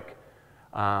stoic.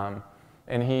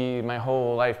 And he, my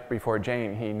whole life before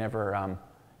Jane, he never,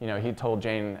 he told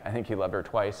Jane, I think he loved her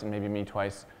twice and maybe me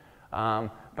twice.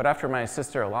 But after my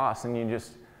sister lost, and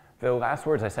the last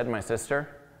words I said to my sister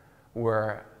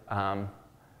were,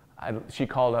 she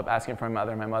called up asking for my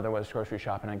mother. My mother was grocery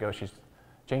shopping. I go,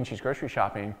 Jane, she's grocery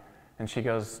shopping. And she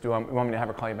goes, do you want me to have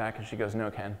her call you back? And she goes,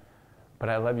 no, Ken, but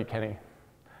I love you, Kenny.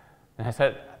 And I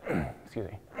said, excuse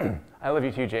me, I love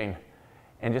you too, Jane.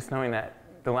 And just knowing that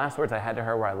the last words I had to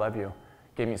her were, I love you,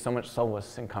 gave me so much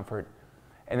solace and comfort.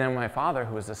 And then my father,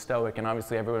 who was a stoic, and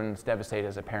obviously everyone's devastated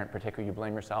as a parent, particularly you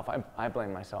blame yourself. I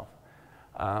blame myself.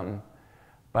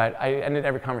 But I ended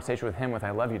every conversation with him with,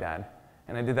 I love you, Dad.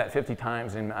 And I did that 50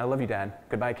 times, and I love you, Dad.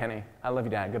 Goodbye, Kenny. I love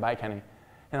you, Dad. Goodbye, Kenny.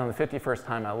 And on the 51st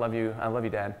time, I love you,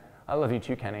 Dad. I love you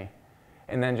too, Kenny.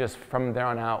 And then just from there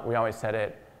on out, we always said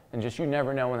it. And just you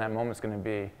never know when that moment's going to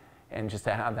be, and just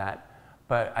to have that.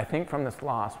 But I think from this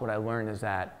loss, what I learned is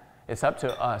that it's up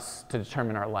to us to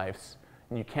determine our lives.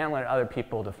 And you can't let other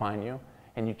people define you,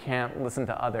 and you can't listen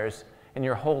to others. In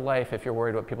your whole life, if you're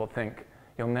worried what people think,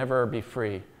 you'll never be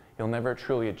free. You'll never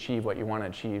truly achieve what you want to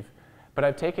achieve. But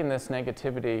I've taken this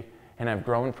negativity, and I've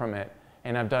grown from it.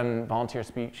 And I've done volunteer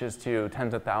speeches to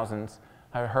tens of thousands.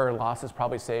 I've heard losses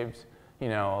probably saved, a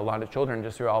lot of children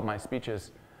just through all of my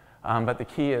speeches. But the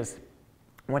key is,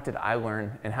 what did I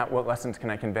learn, and what lessons can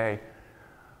I convey?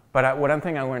 But what I'm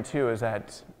thinking I learned too is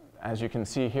that, as you can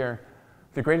see here,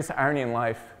 the greatest irony in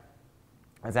life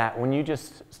is that when you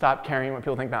just stop caring what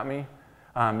people think about me,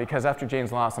 because after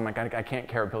Jane's loss, I'm like, I can't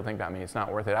care what people think about me. It's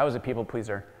not worth it. I was a people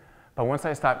pleaser. But once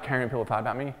I stopped caring what people thought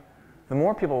about me, the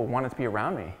more people wanted to be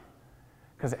around me,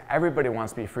 because everybody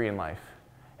wants to be free in life.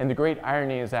 And the great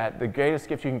irony is that the greatest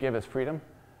gift you can give is freedom,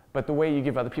 but the way you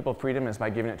give other people freedom is by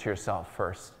giving it to yourself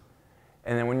first.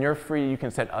 And then when you're free, you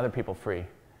can set other people free.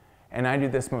 And I do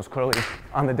this most clearly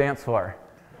on the dance floor,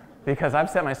 because I've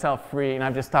set myself free and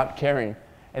I've just stopped caring,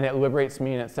 and it liberates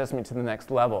me and it sets me to the next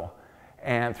level.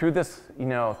 And through this,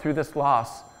 through this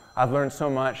loss, I've learned so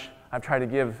much. I've tried to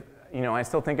give, I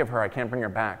still think of her, I can't bring her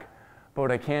back. But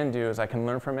what I can do is I can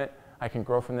learn from it, I can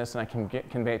grow from this, and I can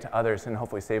convey it to others and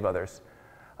hopefully save others.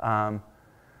 But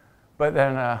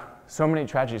then so many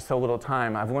tragedies, so little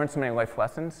time. I've learned so many life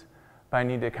lessons, but I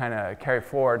need to kind of carry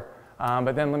forward.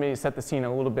 But then let me set the scene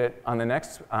a little bit on the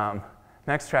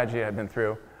next tragedy I've been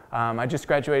through. I just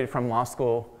graduated from law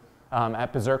school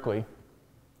at Berkeley.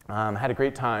 Had a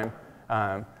great time.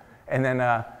 But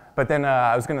then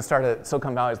I was going to start at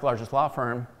Silicon Valley's largest law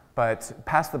firm, but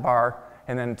passed the bar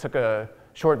and then took a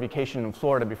short vacation in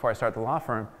Florida before I started the law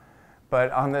firm.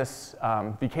 But on this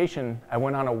vacation, I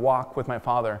went on a walk with my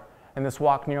father, and this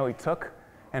walk nearly took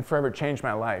and forever changed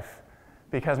my life,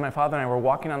 because my father and I were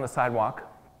walking on the sidewalk,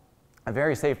 a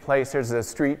very safe place. There's a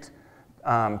street,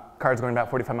 cars going about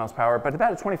 45 miles per hour, but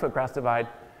about a 20-foot grass divide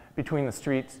between the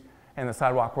streets and the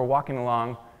sidewalk. We're walking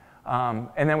along,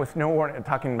 and then with no warning,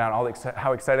 talking about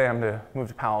how excited I am to move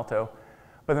to Palo Alto,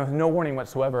 but then with no warning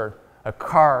whatsoever, a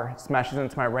car smashes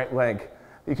into my right leg.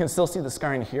 You can still see the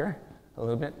scarring here a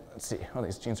little bit. Let's see. Oh,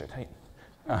 these jeans are tight.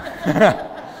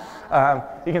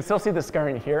 You can still see the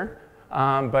scarring here,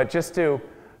 but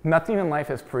nothing in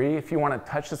life is free. If you want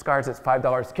to touch the scars, it's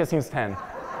 $5. Kissing's 10.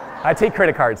 I take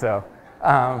credit cards though.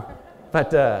 Oh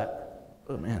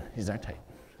man, these are tight.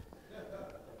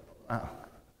 Wow.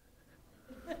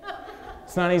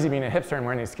 It's not easy being a hipster and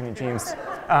wearing these skinny jeans.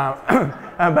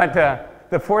 But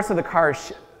the force of the car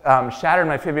shattered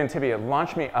my fibula and tibia,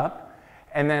 launched me up,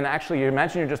 and then actually, you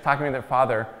imagine you're just talking to their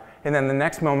father, and then the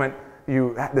next moment,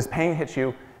 this pain hits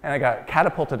you, and I got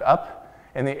catapulted up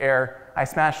in the air. I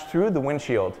smashed through the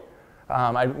windshield.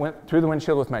 I went through the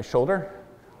windshield with my shoulder.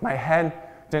 My head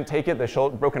didn't take it,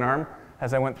 the broken arm,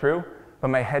 as I went through, but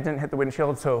my head didn't hit the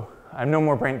windshield, so I have no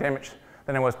more brain damage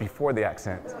than I was before the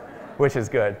accident, which is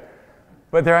good.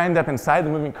 But there I end up inside the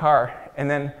moving car,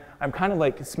 and then I'm kind of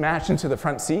like smashed into the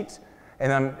front seat,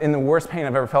 and I'm in the worst pain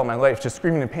I've ever felt in my life, just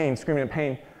screaming in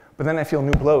pain, but then I feel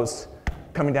new blows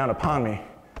coming down upon me.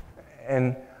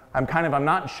 And I'm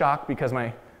not in shock because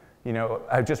I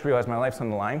just realized my life's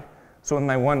on the line. So with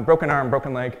my one broken arm,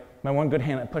 broken leg, my one good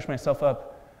hand, I push myself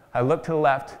up. I look to the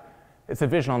left. It's a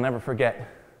vision I'll never forget.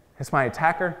 It's my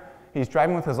attacker. He's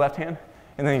driving with his left hand,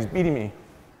 and then he's beating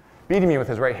me with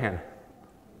his right hand.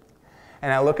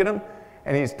 And I look at him,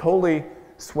 and he's totally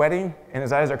sweating, and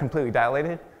his eyes are completely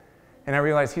dilated. And I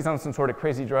realize he's on some sort of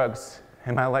crazy drugs,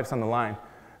 and my life's on the line.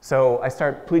 So I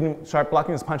start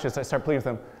blocking his punches. I start pleading with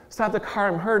him, stop the car,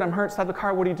 I'm hurt, stop the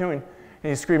car, what are you doing? And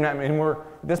he's screaming at me, and at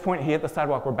this point, he hit the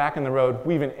sidewalk, we're back in the road,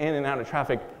 weaving in and out of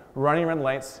traffic, running red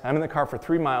lights. I'm in the car for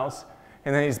 3 miles,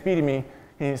 and then he's beating me,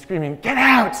 and he's screaming, get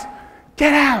out,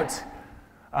 get out!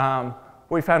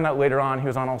 We found out later on he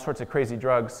was on all sorts of crazy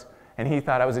drugs, and he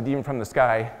thought I was a demon from the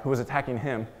sky who was attacking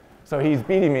him. So he's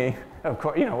beating me, of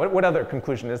course, what other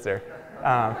conclusion is there?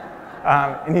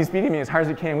 And he's beating me as hard as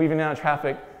he can, weaving out of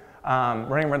traffic,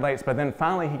 running red lights, but then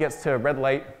finally he gets to a red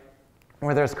light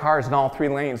where there's cars in all 3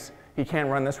 lanes. He can't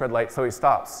run this red light, so he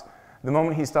stops. The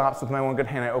moment he stops, with my one good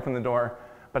hand, I open the door,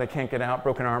 but I can't get out,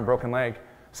 broken arm, broken leg.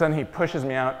 So then he pushes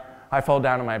me out, I fall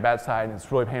down on my bad side, and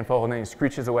it's really painful, and then he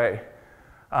screeches away.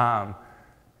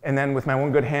 And then with my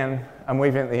one good hand, I'm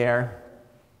waving it in the air,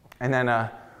 And then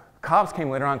cops came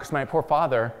later on because my poor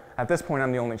father, at this point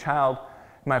I'm the only child,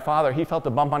 my father, he felt a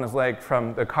bump on his leg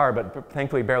from the car, but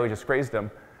thankfully barely just grazed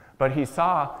him. But he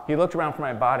looked around for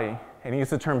my body, and he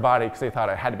used the term body because he thought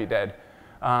I had to be dead.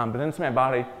 But then it's my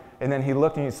body, and then he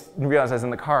looked and he realized I was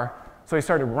in the car, so he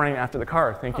started running after the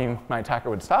car, thinking my attacker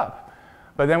would stop.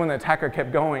 But then when the attacker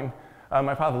kept going,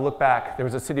 my father looked back. There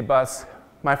was a city bus.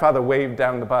 My father waved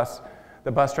down the bus.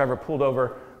 The bus driver pulled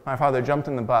over. My father jumped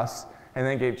in the bus and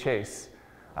then gave chase.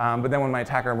 But then when my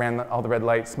attacker ran all the red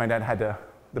lights, my dad had to,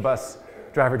 the bus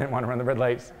driver didn't want to run the red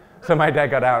lights. So my dad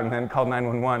got out and then called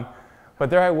 911. But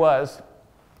there I was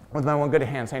with my one good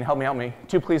hand saying, help me, help me.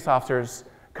 2 police officers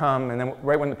come, and then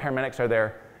right when the paramedics are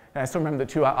there, and I still remember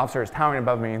the 2 officers towering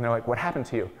above me, and they're like, what happened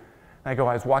to you? And I go,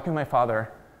 I was walking with my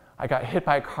father. I got hit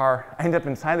by a car. I ended up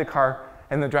inside the car,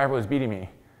 and the driver was beating me.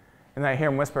 And then I hear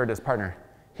him whisper to his partner,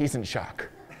 he's in shock.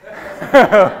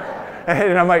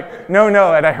 And I'm like, no,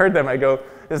 no. And I heard them. I go,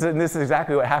 this is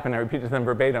exactly what happened. I repeated to them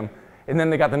verbatim. And then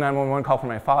they got the 911 call from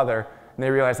my father, and they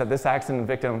realized that this accident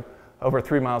victim over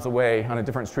 3 miles away on a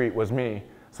different street was me.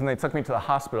 So they took me to the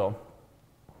hospital.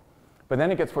 But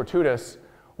then it gets fortuitous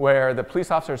where the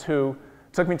police officers who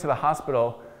took me to the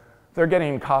hospital, they're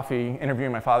getting coffee,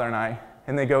 interviewing my father and I,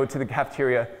 and they go to the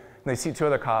cafeteria, and they see 2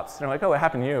 other cops. And they're like, oh, what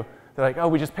happened to you? They're like, oh,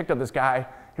 we just picked up this guy.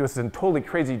 He was in totally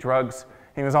crazy drugs.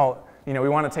 He was all, you know, we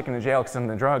want to take him to jail because of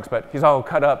the drugs, but he's all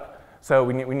cut up, so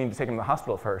we need to take him to the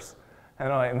hospital first.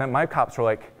 And then my cops were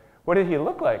like, what did he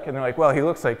look like? And they're like, well, he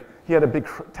looks like he had a big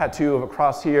tattoo of a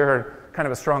cross here, kind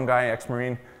of a strong guy,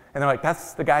 ex-Marine. And they're like,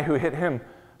 that's the guy who hit him.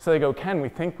 So they go, Ken, we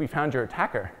think we found your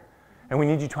attacker, and we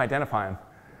need you to identify him.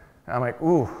 And I'm like,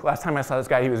 ooh, last time I saw this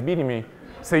guy, he was beating me.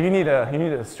 So you need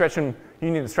to stretch him,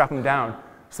 you need to strap him down.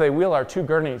 So they wheel our 2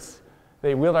 gurneys.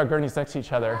 They wheeled our gurneys next to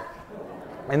each other.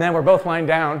 And then we're both lying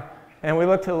down, and we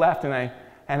look to the left, and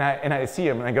I see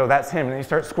him, and I go, that's him. And he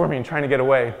starts squirming, trying to get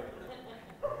away.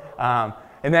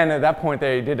 And then at that point,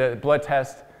 they did a blood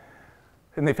test,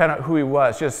 and they found out who he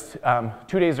was. Just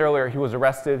 2 days earlier, he was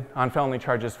arrested on felony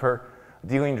charges for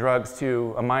dealing drugs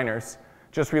to minors,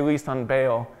 just released on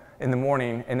bail in the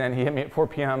morning, and then he hit me at 4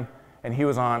 p.m., and he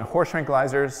was on horse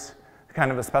tranquilizers,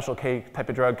 kind of a special K type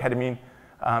of drug, ketamine,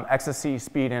 ecstasy,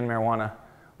 speed, and marijuana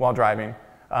while driving.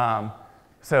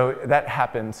 So that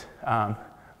happened.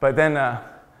 But then,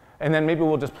 and then maybe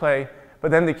we'll just play,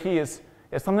 but then the key is,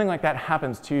 if something like that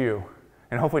happens to you,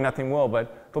 and hopefully nothing will,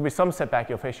 but there'll be some setback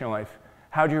you'll face in your life,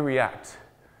 how do you react?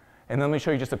 And then let me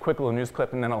show you just a quick little news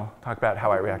clip, and then I'll talk about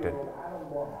how I reacted.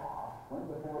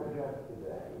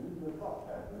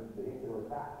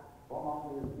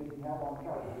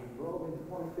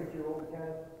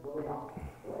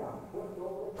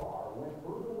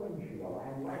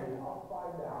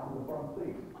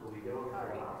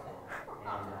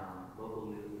 Local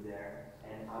news was there,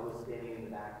 and I was standing in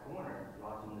the back corner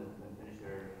watching them finish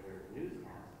their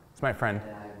newscast. It's my friend.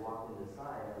 And I walked to the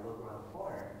side, I looked around the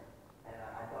corner, and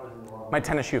I thought it was more. My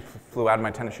tennis shoe flew out of my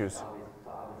tennis shoes.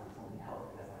 Obviously somebody else,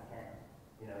 because I can't.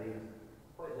 You know, he was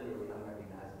quite literally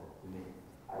unrecognizable to me.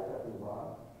 I thought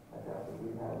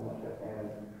we had much of,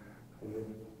 and he was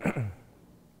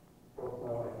so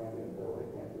I can't do so I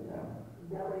can't do them.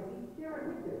 Yeah, but he's sharing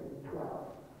with you as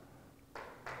well.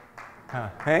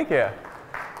 Thank you.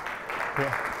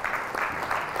 Yeah.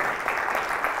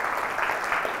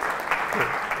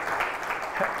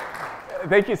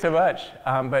 Thank you so much.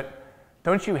 But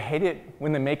don't you hate it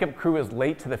when the makeup crew is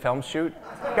late to the film shoot?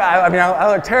 I mean,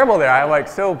 I look terrible there. I like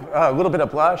still a little bit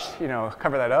of blush, you know,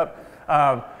 cover that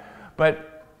up.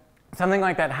 But something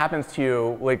like that happens to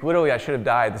you, like literally I should have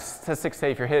died. The statistics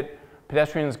say if you're hit,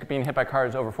 pedestrians being hit by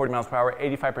cars over 40 miles per hour,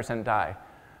 85% die.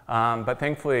 But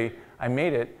thankfully, I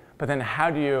made it. But then how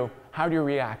do you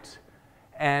react?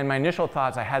 And my initial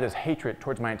thoughts, I had this hatred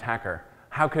towards my attacker.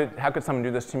 How could someone do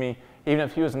this to me? Even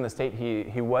if he was in the state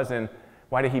he was in,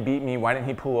 why did he beat me? Why didn't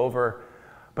he pull over?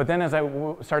 But then as I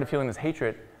started feeling this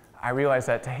hatred, I realized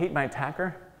that to hate my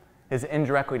attacker is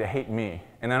indirectly to hate me.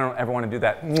 And I don't ever want to do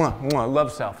that. Mwah, mwah,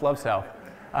 love self, love self.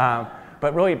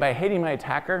 But really, by hating my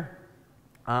attacker,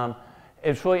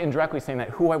 it's really indirectly saying that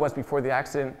who I was before the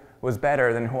accident was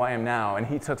better than who I am now, and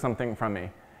he took something from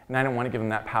me. And I don't want to give him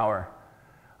that power.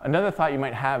 Another thought you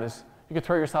might have is you could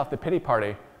throw yourself the pity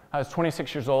party. I was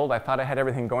 26 years old. I thought I had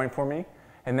everything going for me.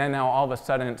 And then now all of a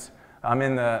sudden, I'm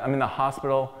in the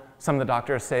hospital. Some of the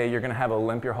doctors say you're going to have a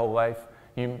limp your whole life.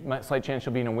 Slight chance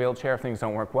you'll be in a wheelchair if things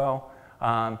don't work well.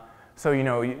 So, you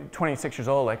know, 26 years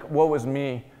old, like, woe was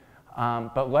me.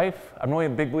 But life, I'm really a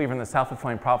big believer in the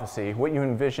self-fulfilling prophecy. What you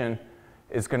envision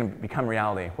is going to become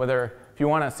reality. Whether if you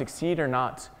want to succeed or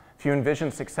not, if you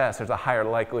envision success, there's a higher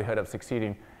likelihood of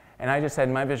succeeding. And I just said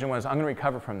my vision was, I'm going to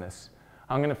recover from this.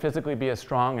 I'm going to physically be as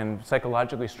strong and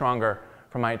psychologically stronger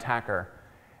from my attacker.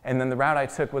 And then the route I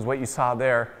took was what you saw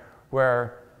there,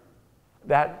 where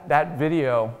that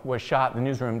video was shot in the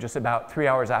newsroom just about 3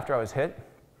 hours after I was hit.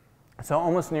 So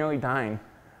almost nearly dying,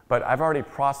 but I've already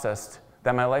processed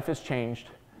that my life has changed,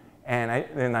 and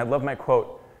I love my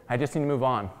quote, I just need to move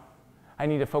on. I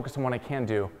need to focus on what I can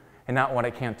do and not what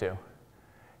I can't do.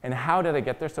 And how did I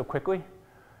get there so quickly?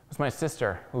 It was my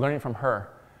sister, learning from her.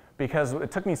 Because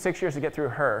it took me 6 years to get through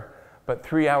her, but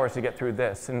 3 hours to get through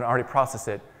this and already process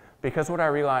it. Because what I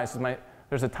realized is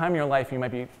there's a time in your life you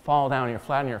might fall down and you're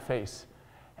flat on your face.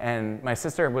 And my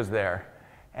sister was there.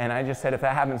 And I just said, if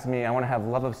that happens to me, I want to have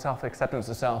love of self, acceptance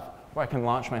of self, where I can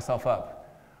launch myself up.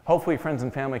 Hopefully friends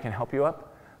and family can help you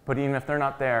up, but even if they're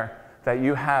not there, that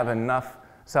you have enough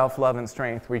self-love and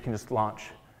strength where you can just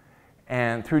launch.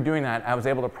 And through doing that, I was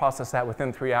able to process that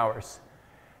within 3 hours.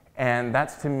 And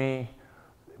that's, to me,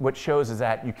 what shows is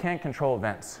that you can't control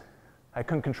events. I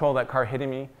couldn't control that car hitting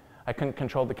me. I couldn't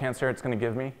control the cancer it's going to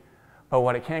give me. But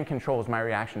what I can control is my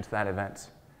reaction to that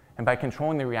event. And by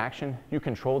controlling the reaction, you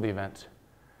control the event.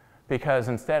 Because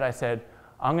instead I said,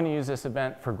 I'm going to use this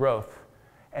event for growth.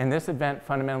 And this event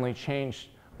fundamentally changed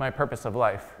my purpose of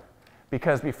life.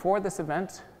 Because before this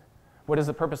event, what is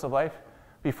the purpose of life?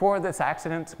 Before this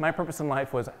accident, my purpose in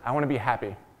life was, I want to be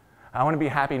happy. I want to be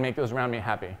happy and make those around me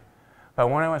happy. But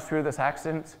when I was through this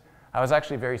accident, I was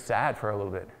actually very sad for a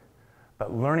little bit.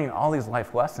 But learning all these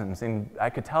life lessons, and I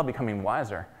could tell becoming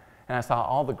wiser. And I saw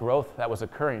all the growth that was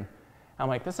occurring. I'm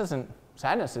like,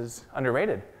 sadness is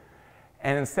underrated.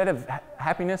 And instead of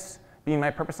happiness being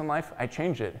my purpose in life, I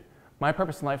changed it. My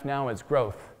purpose in life now is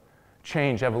growth,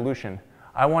 change, evolution.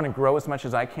 I want to grow as much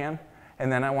as I can,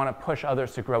 and then I want to push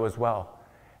others to grow as well.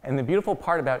 And the beautiful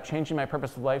part about changing my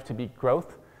purpose of life to be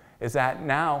growth is that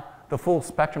now the full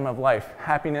spectrum of life,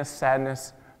 happiness,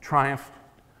 sadness, triumph,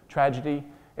 tragedy,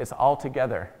 it's all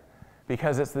together.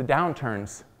 Because it's the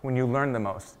downturns when you learn the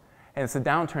most. And it's the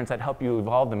downturns that help you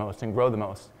evolve the most and grow the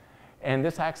most. And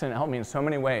this accident helped me in so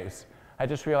many ways. I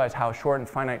just realized how short and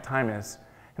finite time is,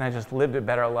 and I just lived a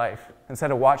better life.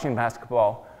 Instead of watching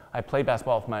basketball, I played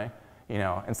basketball with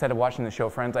instead of watching the show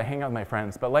Friends, I hang out with my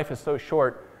friends. But life is so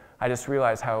short, I just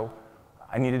realized how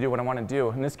I need to do what I want to do.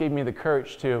 And this gave me the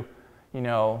courage to,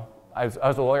 I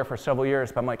was a lawyer for several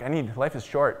years, but I'm like, life is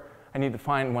short. I need to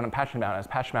find what I'm passionate about. I was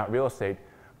passionate about real estate,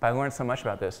 but I learned so much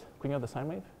about this. Can we go to the sine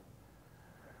wave?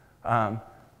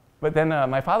 But then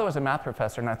my father was a math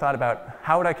professor, and I thought about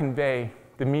how would I convey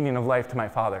the meaning of life to my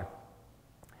father.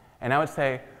 And I would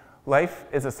say, life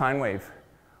is a sine wave.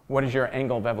 What is your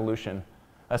angle of evolution?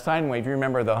 A sine wave, you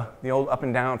remember the old up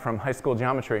and down from high school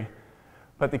geometry.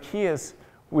 But the key is,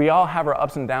 we all have our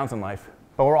ups and downs in life,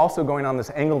 but we're also going on this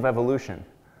angle of evolution,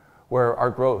 where our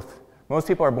growth, most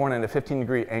people are born in a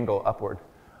 15-degree angle upward.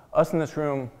 Us in this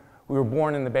room, we were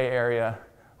born in the Bay Area,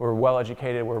 we're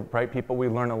well-educated, we're bright people, we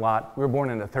learn a lot. We were born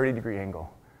in a 30-degree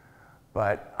angle.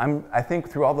 But I think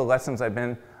through all the lessons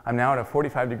I'm now at a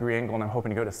 45-degree angle, and I'm hoping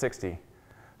to go to 60.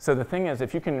 So the thing is,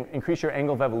 if you can increase your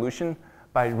angle of evolution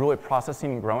by really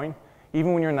processing and growing,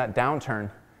 even when you're in that downturn,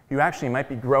 you actually might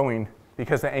be growing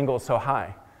because the angle is so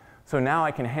high. So now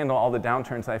I can handle all the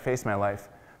downturns that I face in my life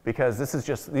because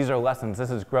these are lessons, this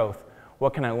is growth.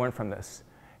 What can I learn from this?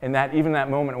 And even that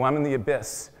moment when I'm in the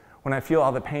abyss, when I feel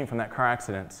all the pain from that car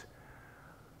accident,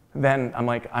 then I'm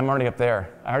like, I'm already up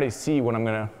there. I already see what I'm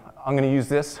gonna use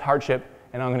this hardship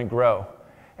and I'm gonna grow.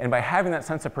 And by having that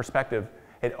sense of perspective,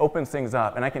 it opens things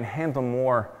up and I can handle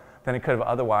more than I could have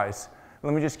otherwise.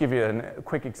 Let me just give you a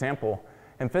quick example.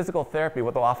 In physical therapy,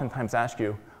 what they'll oftentimes ask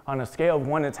you, on a scale of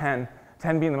 1 to 10,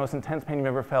 10 being the most intense pain you've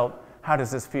ever felt, how does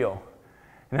this feel?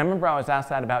 And I remember I was asked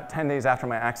that about 10 days after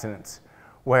my accidents,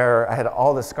 where I had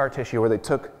all this scar tissue where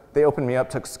they opened me up,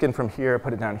 took skin from here,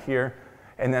 put it down here,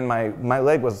 and then my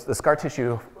leg the scar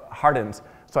tissue hardened,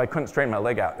 so I couldn't straighten my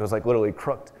leg out. It was like literally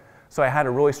crooked. So I had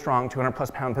a really strong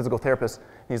 200-plus-pound physical therapist,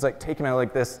 and he's like taking my leg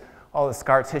like this, all the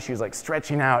scar tissue is like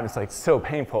stretching out, and it's like so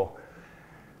painful.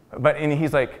 But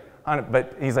he's like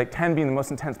 10 being the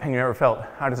most intense pain you ever felt,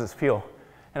 how does this feel?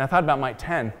 And I thought about my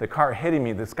 10, the car hitting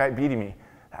me, this guy beating me.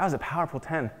 That was a powerful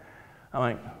 10. I'm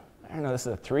like, I don't know, this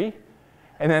is a 3?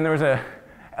 And then there was an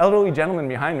elderly gentleman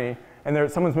behind me,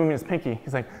 and someone's moving his pinky.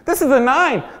 He's like, this is a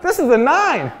 9, this is a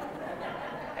 9.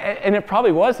 And it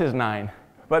probably was his 9.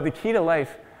 But the key to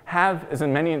life, have as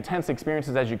many intense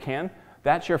experiences as you can.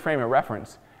 That's your frame of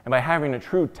reference. And by having a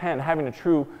true 10, having a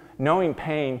true knowing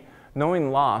pain,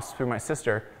 knowing loss through my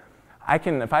sister,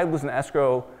 if I lose an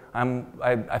escrow,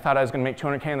 I thought I was going to make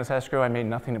 $200K in this escrow, I made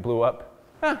nothing, it blew up.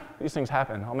 These things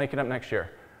happen, I'll make it up next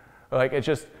year.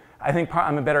 I think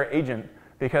I'm a better agent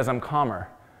because I'm calmer.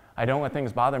 I don't let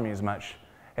things bother me as much.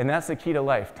 And that's the key to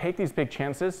life. Take these big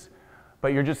chances, but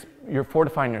you're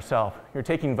fortifying yourself. You're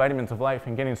taking vitamins of life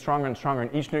and getting stronger and stronger,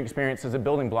 and each new experience is a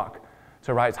building block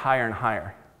to rise higher and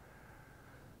higher.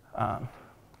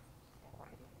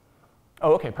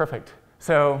 Oh, okay, perfect.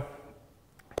 So,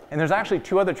 and there's actually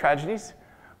 2 other tragedies,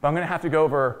 but I'm going to have to go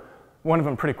over one of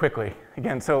them pretty quickly.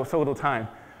 Again, so little time.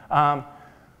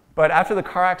 But after the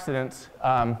car accidents,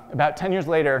 about 10 years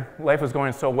later, life was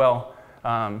going so well.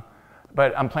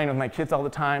 But I'm playing with my kids all the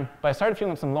time. But I started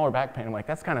feeling some lower back pain. I'm like,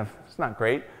 it's not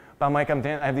great. But I'm like,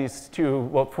 I have these 2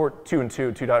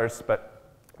 daughters, but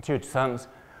 2 sons.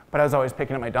 But I was always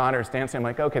picking up my daughters, dancing. I'm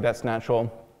like, okay, that's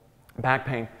natural back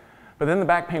pain. But then the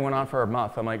back pain went on for a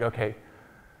month. I'm like, okay,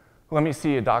 let me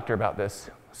see a doctor about this.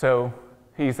 So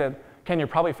he said, Ken, you're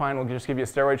probably fine. We'll just give you a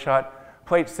steroid shot.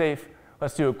 Plate safe.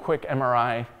 Let's do a quick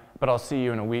MRI, but I'll see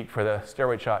you in a week for the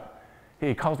steroid shot.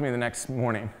 He calls me the next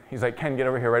morning. He's like, Ken, get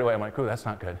over here right away. I'm like, ooh, that's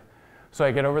not good. So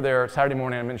I get over there Saturday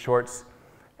morning. I'm in shorts.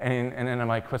 And then I'm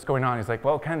like, what's going on? He's like,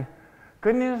 well, Ken,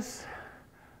 good news,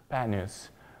 bad news.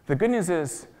 The good news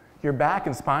is your back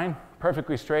and spine,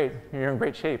 perfectly straight. You're in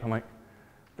great shape. I'm like,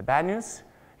 the bad news?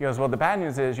 He goes, well, the bad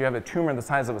news is you have a tumor the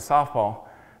size of a softball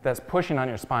that's pushing on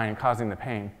your spine and causing the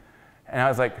pain. And I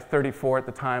was like 34 at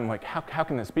the time, like, how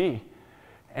can this be?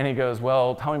 And he goes,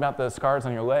 well, tell me about the scars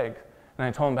on your leg. And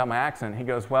I told him about my accident. He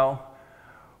goes, well,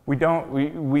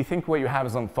 we think what you have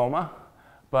is lymphoma,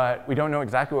 but we don't know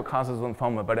exactly what causes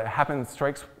lymphoma, but it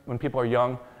strikes when people are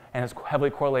young, and it's heavily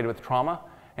correlated with trauma.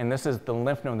 And this is the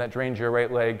lymph node that drains your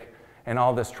right leg, and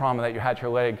all this trauma that you had to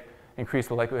your leg increased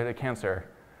the likelihood of cancer.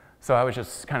 So I was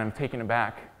just kind of taken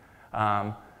aback.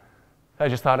 I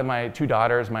just thought of my 2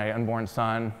 daughters, my unborn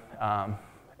son,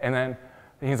 and then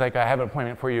he's like, I have an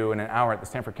appointment for you in an hour at the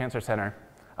Stanford Cancer Center.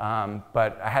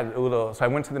 But I had so I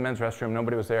went to the men's restroom,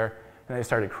 nobody was there, and I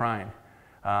started crying.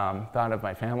 Thought of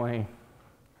my family,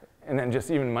 and then just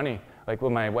even money, like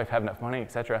will my wife have enough money,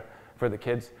 et cetera, for the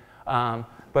kids.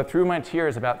 But through my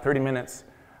tears, about 30 minutes,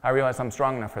 I realized I'm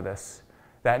strong enough for this,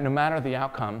 that no matter the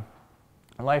outcome,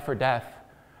 life or death,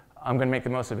 I'm going to make the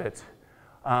most of it.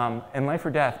 And life or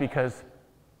death, because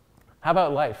how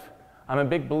about life? I'm a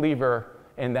big believer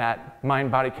in that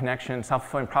mind-body connection,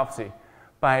 self-fulfilling prophecy.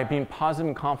 By being positive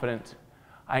and confident,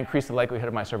 I increase the likelihood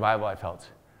of my survival, I felt.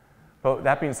 But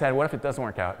that being said, what if it doesn't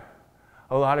work out?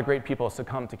 A lot of great people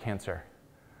succumb to cancer.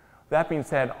 That being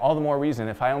said, all the more reason,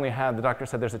 if I only had, the doctor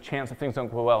said there's a chance if things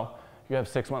don't go well, you have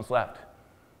 6 months left.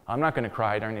 I'm not going to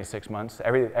cry during these 6 months.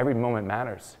 Every moment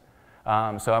matters.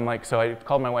 So I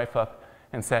called my wife up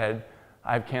and said,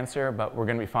 I have cancer, but we're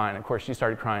going to be fine. Of course, she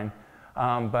started crying.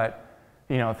 But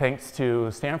thanks to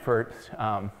Stanford,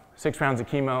 6 rounds of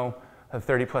chemo,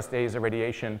 30+ days of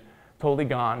radiation, totally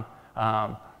gone.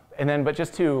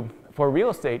 For real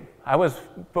estate, I was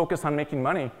focused on making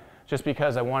money just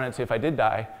because I wanted to, if I did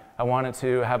die, I wanted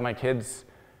to have my kids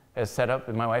as set up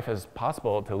and my wife as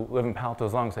possible to live in Palo Alto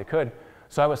as long as I could.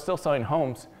 So I was still selling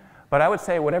homes. But I would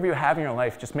say whatever you have in your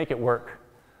life, just make it work.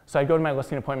 So I'd go to my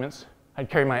listing appointments, I'd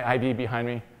carry my IV behind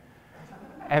me,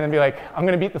 and then be like, I'm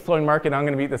going to beat the slowing market, I'm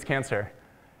going to beat this cancer.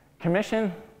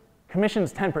 Commission's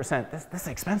 10%. This is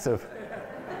expensive.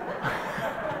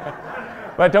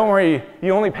 But don't worry,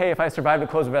 you only pay if I survive the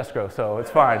close of escrow, so it's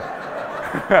fine.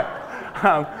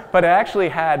 But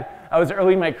I was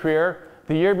early in my career.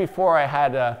 The year before, I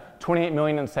had 28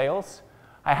 million in sales.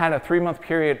 I had a 3-month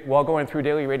period while going through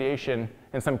daily radiation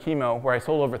and some chemo where I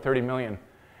sold over 30 million.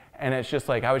 And it's just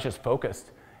like, I was just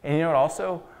focused. And you know what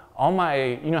also? All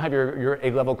my, have your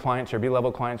A-level clients, your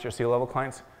B-level clients, your C-level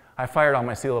clients? I fired all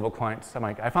my C-level clients. I'm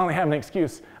like, I finally have an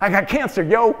excuse. I got cancer,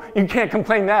 yo! You can't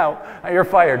complain now. You're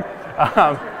fired.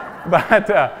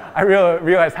 But I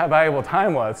realized how valuable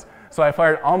time was. So I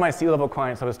fired all my C-level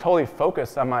clients. I was totally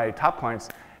focused on my top clients.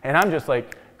 And I'm just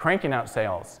like cranking out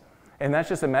sales. And that's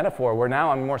just a metaphor where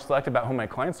now I'm more selective about who my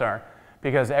clients are,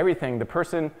 because the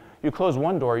person, you close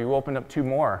one door, you open up 2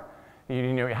 more.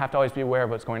 You have to always be aware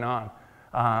of what's going on.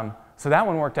 So that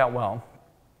one worked out well.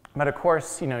 But of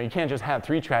course, you can't just have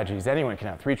 3 tragedies. Anyone can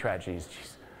have 3 tragedies.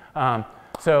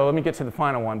 So let me get to the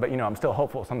final one. But I'm still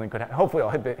hopeful something could happen. Hopefully I'll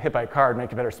hit by a car and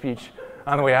make a better speech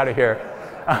on the way out of here.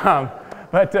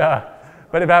 But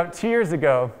about 2 years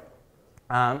ago,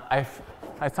 I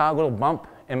saw a little bump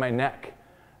in my neck.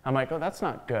 I'm like, oh, that's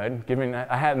not good, given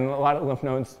that I had a lot of lymph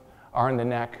nodes are in the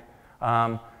neck.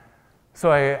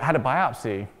 So I had a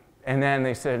biopsy, and then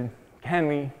they said, Ken,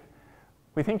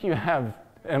 we think you have,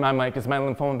 and I'm like, is my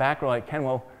lymphoma back? We're like, Ken,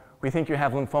 well, we think you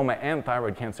have lymphoma and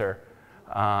thyroid cancer.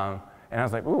 And I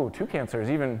was like, ooh, 2 cancers,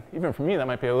 even for me, that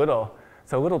might be a little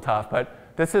tough.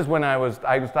 But this is when I was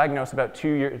diagnosed about a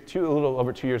little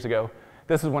over 2 years ago.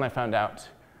 This is when I found out.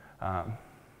 And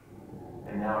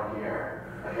now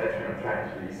here, a veteran of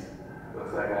tragedies,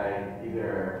 looks like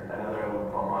either another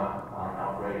lymphoma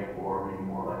outbreak or maybe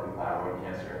more likely thyroid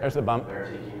cancer. There's a bump. They're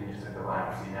taking, they just took the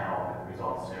biopsy now, and the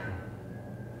results soon.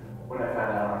 When I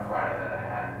found out on Friday that I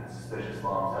had suspicious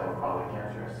lumps that were probably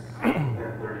cancerous,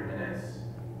 within 30 minutes,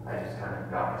 I just kind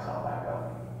of got myself back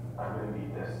up. I'm going to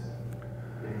beat this.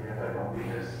 Even if I don't beat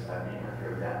this, I'm beating my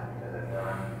fear down because I've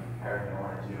done everything I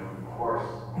want to do. Of course,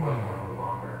 for a little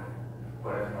longer.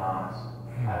 But if not,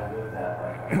 I lived that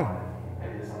life I wanted.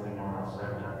 I did something no one else had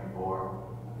ever done before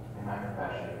in my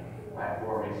profession. I have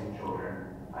 4 amazing children.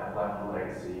 I've left a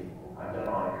legacy. I've done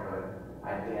all I could.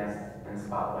 I danced in the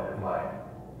spotlight of life.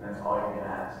 And that's all you can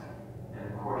ask.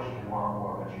 And of course you can want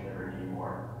more, but you never need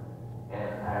more. And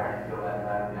I already feel that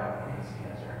about the outcome of this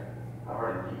cancer. I've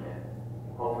already beaten it.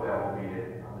 Hopefully I will beat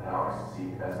it. I always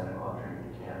succeed the best medical treatment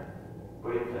you can. But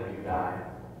even if you die,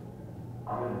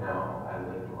 I'm going to know I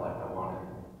lived the life I wanted.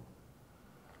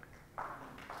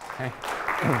 Okay.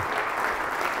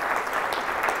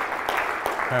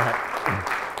 All right.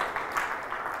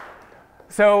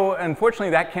 So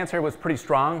unfortunately, that cancer was pretty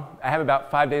strong. I have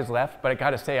about 5 days left, but I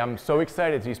gotta say, I'm so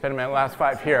excited to be spending my last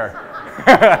 5 here.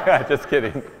 Just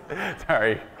kidding.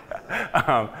 Sorry.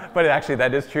 But actually,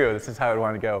 that is true. This is how I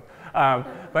want to go.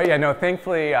 But yeah, no,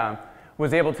 thankfully,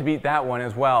 was able to beat that one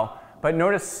as well. But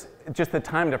notice just the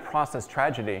time to process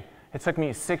tragedy. It took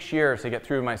me 6 years to get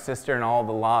through my sister and all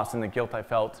the loss and the guilt I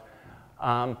felt.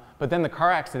 But then the car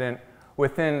accident,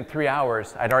 within 3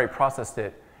 hours, I'd already processed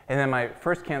it. And then my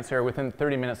first cancer, within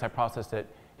 30 minutes, I processed it.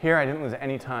 Here, I didn't lose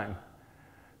any time.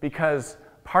 Because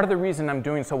part of the reason I'm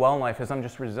doing so well in life is I'm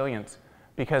just resilient.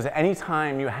 Because any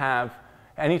time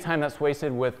that's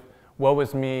wasted with woe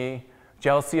is me,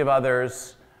 jealousy of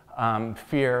others,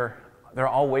 fear, they're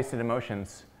all wasted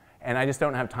emotions. And I just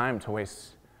don't have time to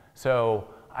waste. So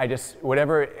I just,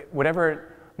 I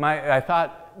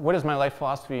thought, what is my life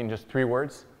philosophy in just 3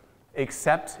 words?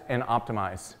 Accept and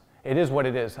optimize. It is what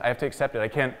it is. I have to accept it.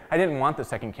 I didn't want the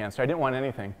second cancer. I didn't want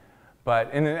anything.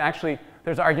 And then actually,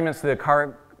 there's arguments that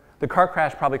the car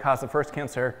crash probably caused the first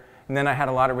cancer, and then I had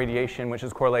a lot of radiation, which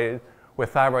is correlated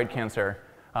with thyroid cancer.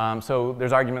 So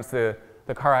there's arguments that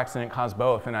the car accident caused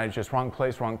both, and I was just wrong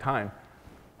place, wrong time.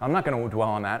 I'm not going to dwell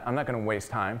on that. I'm not going to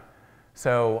waste time.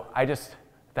 So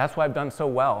that's why I've done so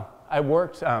well. I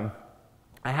worked, I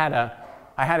had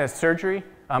a surgery.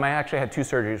 I actually had 2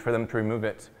 surgeries for them to remove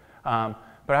it.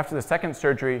 But after the second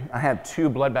surgery, I had 2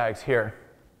 blood bags here.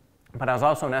 But I was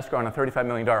also an escrow on a $35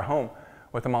 million home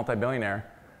with a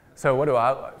multi-billionaire. So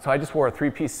I just wore a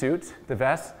 3-piece suit, the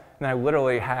vest, and I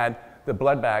literally had the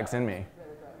blood bags in me.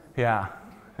 Yeah,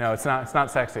 no, it's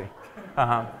not sexy.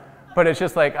 But it's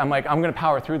just like, I'm going to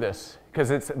power through this.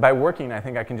 Because by working, I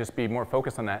think I can just be more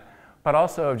focused on that. But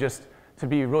also just to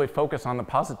be really focused on the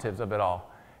positives of it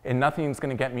all. And nothing's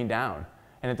going to get me down.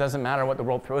 And it doesn't matter what the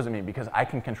world throws at me because I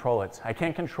can control it. I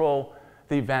can't control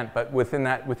the event, but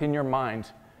within your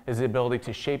mind is the ability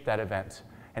to shape that event.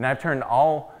 And I've turned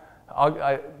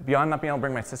beyond not being able to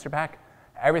bring my sister back,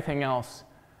 everything else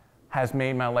has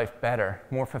made my life better,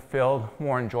 more fulfilled,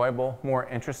 more enjoyable, more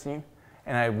interesting,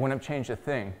 and I wouldn't have changed a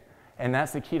thing. And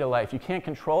that's the key to life. You can't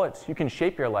control it. You can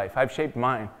shape your life. I've shaped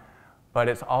mine, but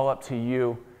it's all up to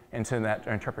you and to that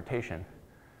interpretation.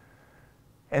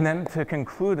 And then to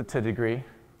conclude to a degree,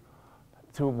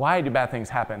 to why do bad things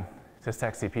happen to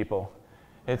sexy people?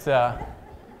 It's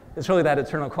really that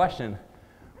eternal question.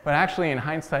 But actually, in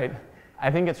hindsight,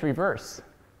 I think it's reverse.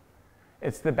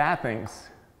 It's the bad things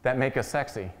that make us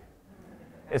sexy.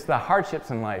 It's the hardships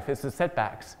in life. It's the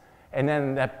setbacks. And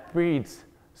then that breeds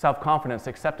self-confidence,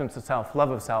 acceptance of self, love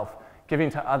of self, giving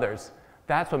to others.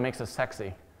 That's what makes us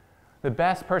sexy. The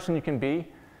best person you can be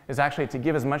is actually to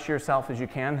give as much of yourself as you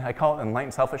can. I call it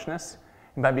enlightened selfishness.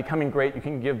 And by becoming great, you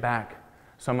can give back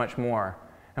so much more.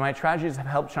 And my tragedies have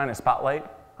helped shine a spotlight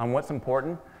on what's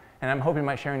important. And I'm hoping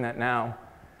by sharing that now,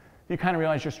 you kind of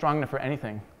realize you're strong enough for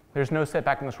anything. There's no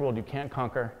setback in this world you can't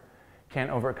conquer,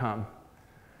 can't overcome.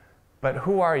 But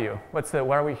who are you?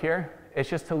 Why are we here? It's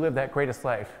just to live that greatest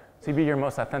life, to be your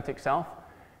most authentic self.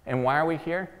 And why are we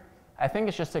here? I think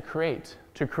it's just to create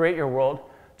your world,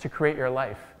 to create your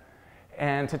life.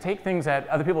 And to take things that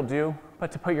other people do,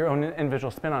 but to put your own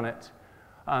individual spin on it.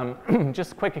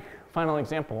 Just a quick final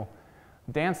example,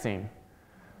 dancing.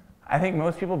 I think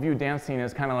most people view dancing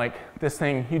as kind of like this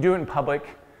thing, you do it in public,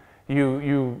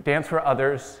 you dance for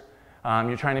others,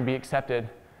 you're trying to be accepted.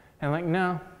 And I'm like,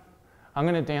 no, I'm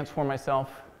going to dance for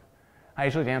myself. I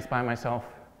usually dance by myself.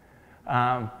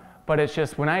 But it's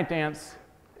just, when I dance,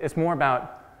 it's more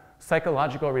about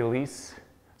psychological release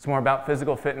It's more about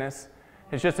physical fitness.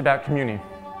 It's just about communing.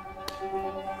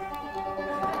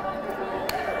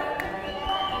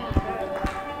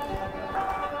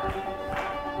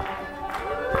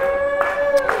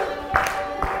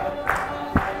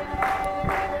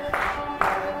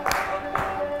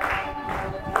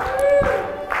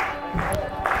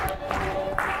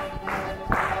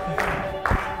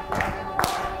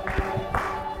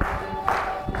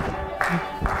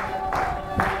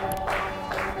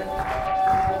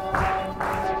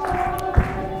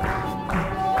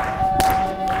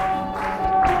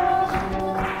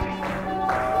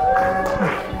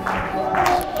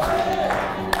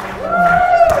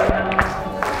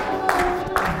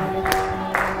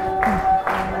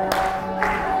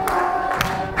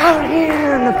 Out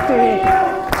here in the pig.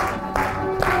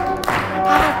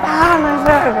 I found my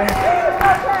servant.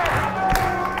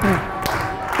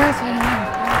 That's it.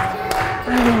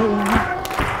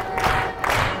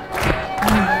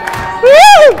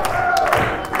 Woo!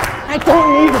 I don't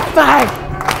need to fight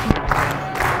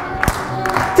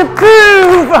to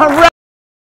prove I'm right.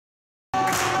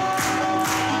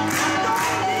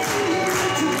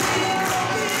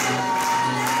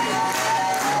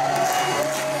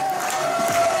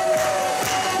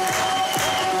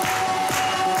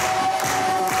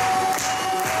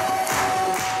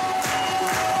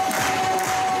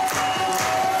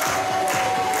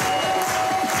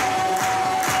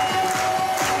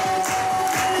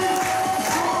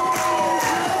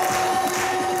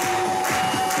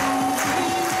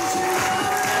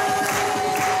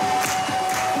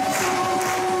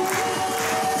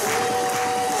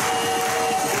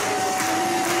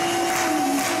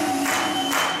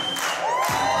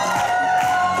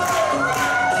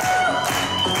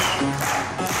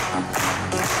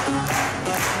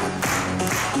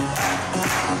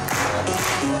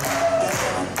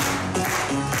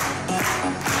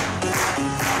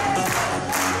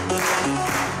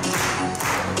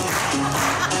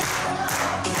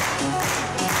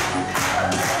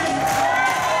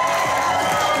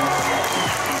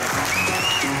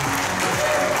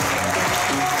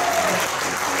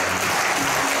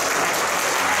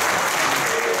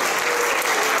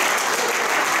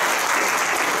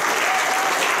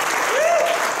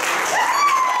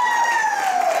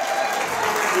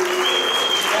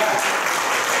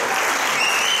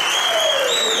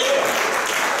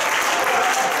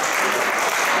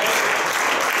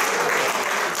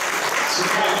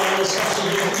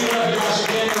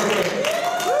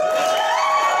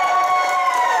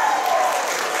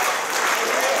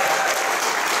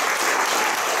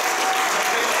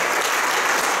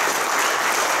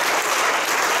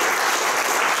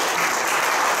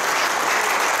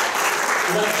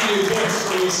 What do you get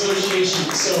for the association?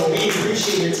 So we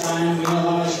appreciate your time. We know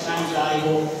how much your time is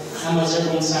valuable, how much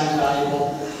everyone's time is valuable.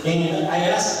 And I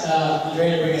asked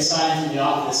Andrea to bring a sign from the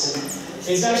office, and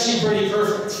it's actually pretty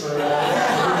perfect for so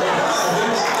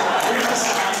here's a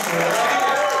sign for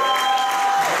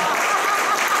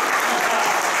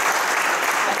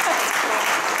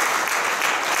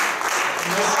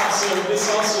This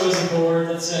also is a board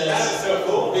that says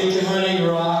Big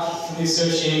Kahuna Rock from the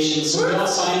association. So we all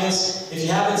sign this. If you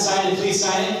haven't signed it, please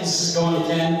sign it. This is going to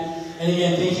Ken. And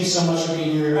again, thank you so much for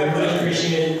being here. I really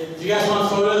appreciate it. If you guys want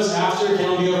photos after, Ken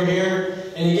will be over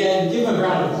here. And again, give him a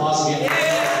round of applause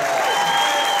again.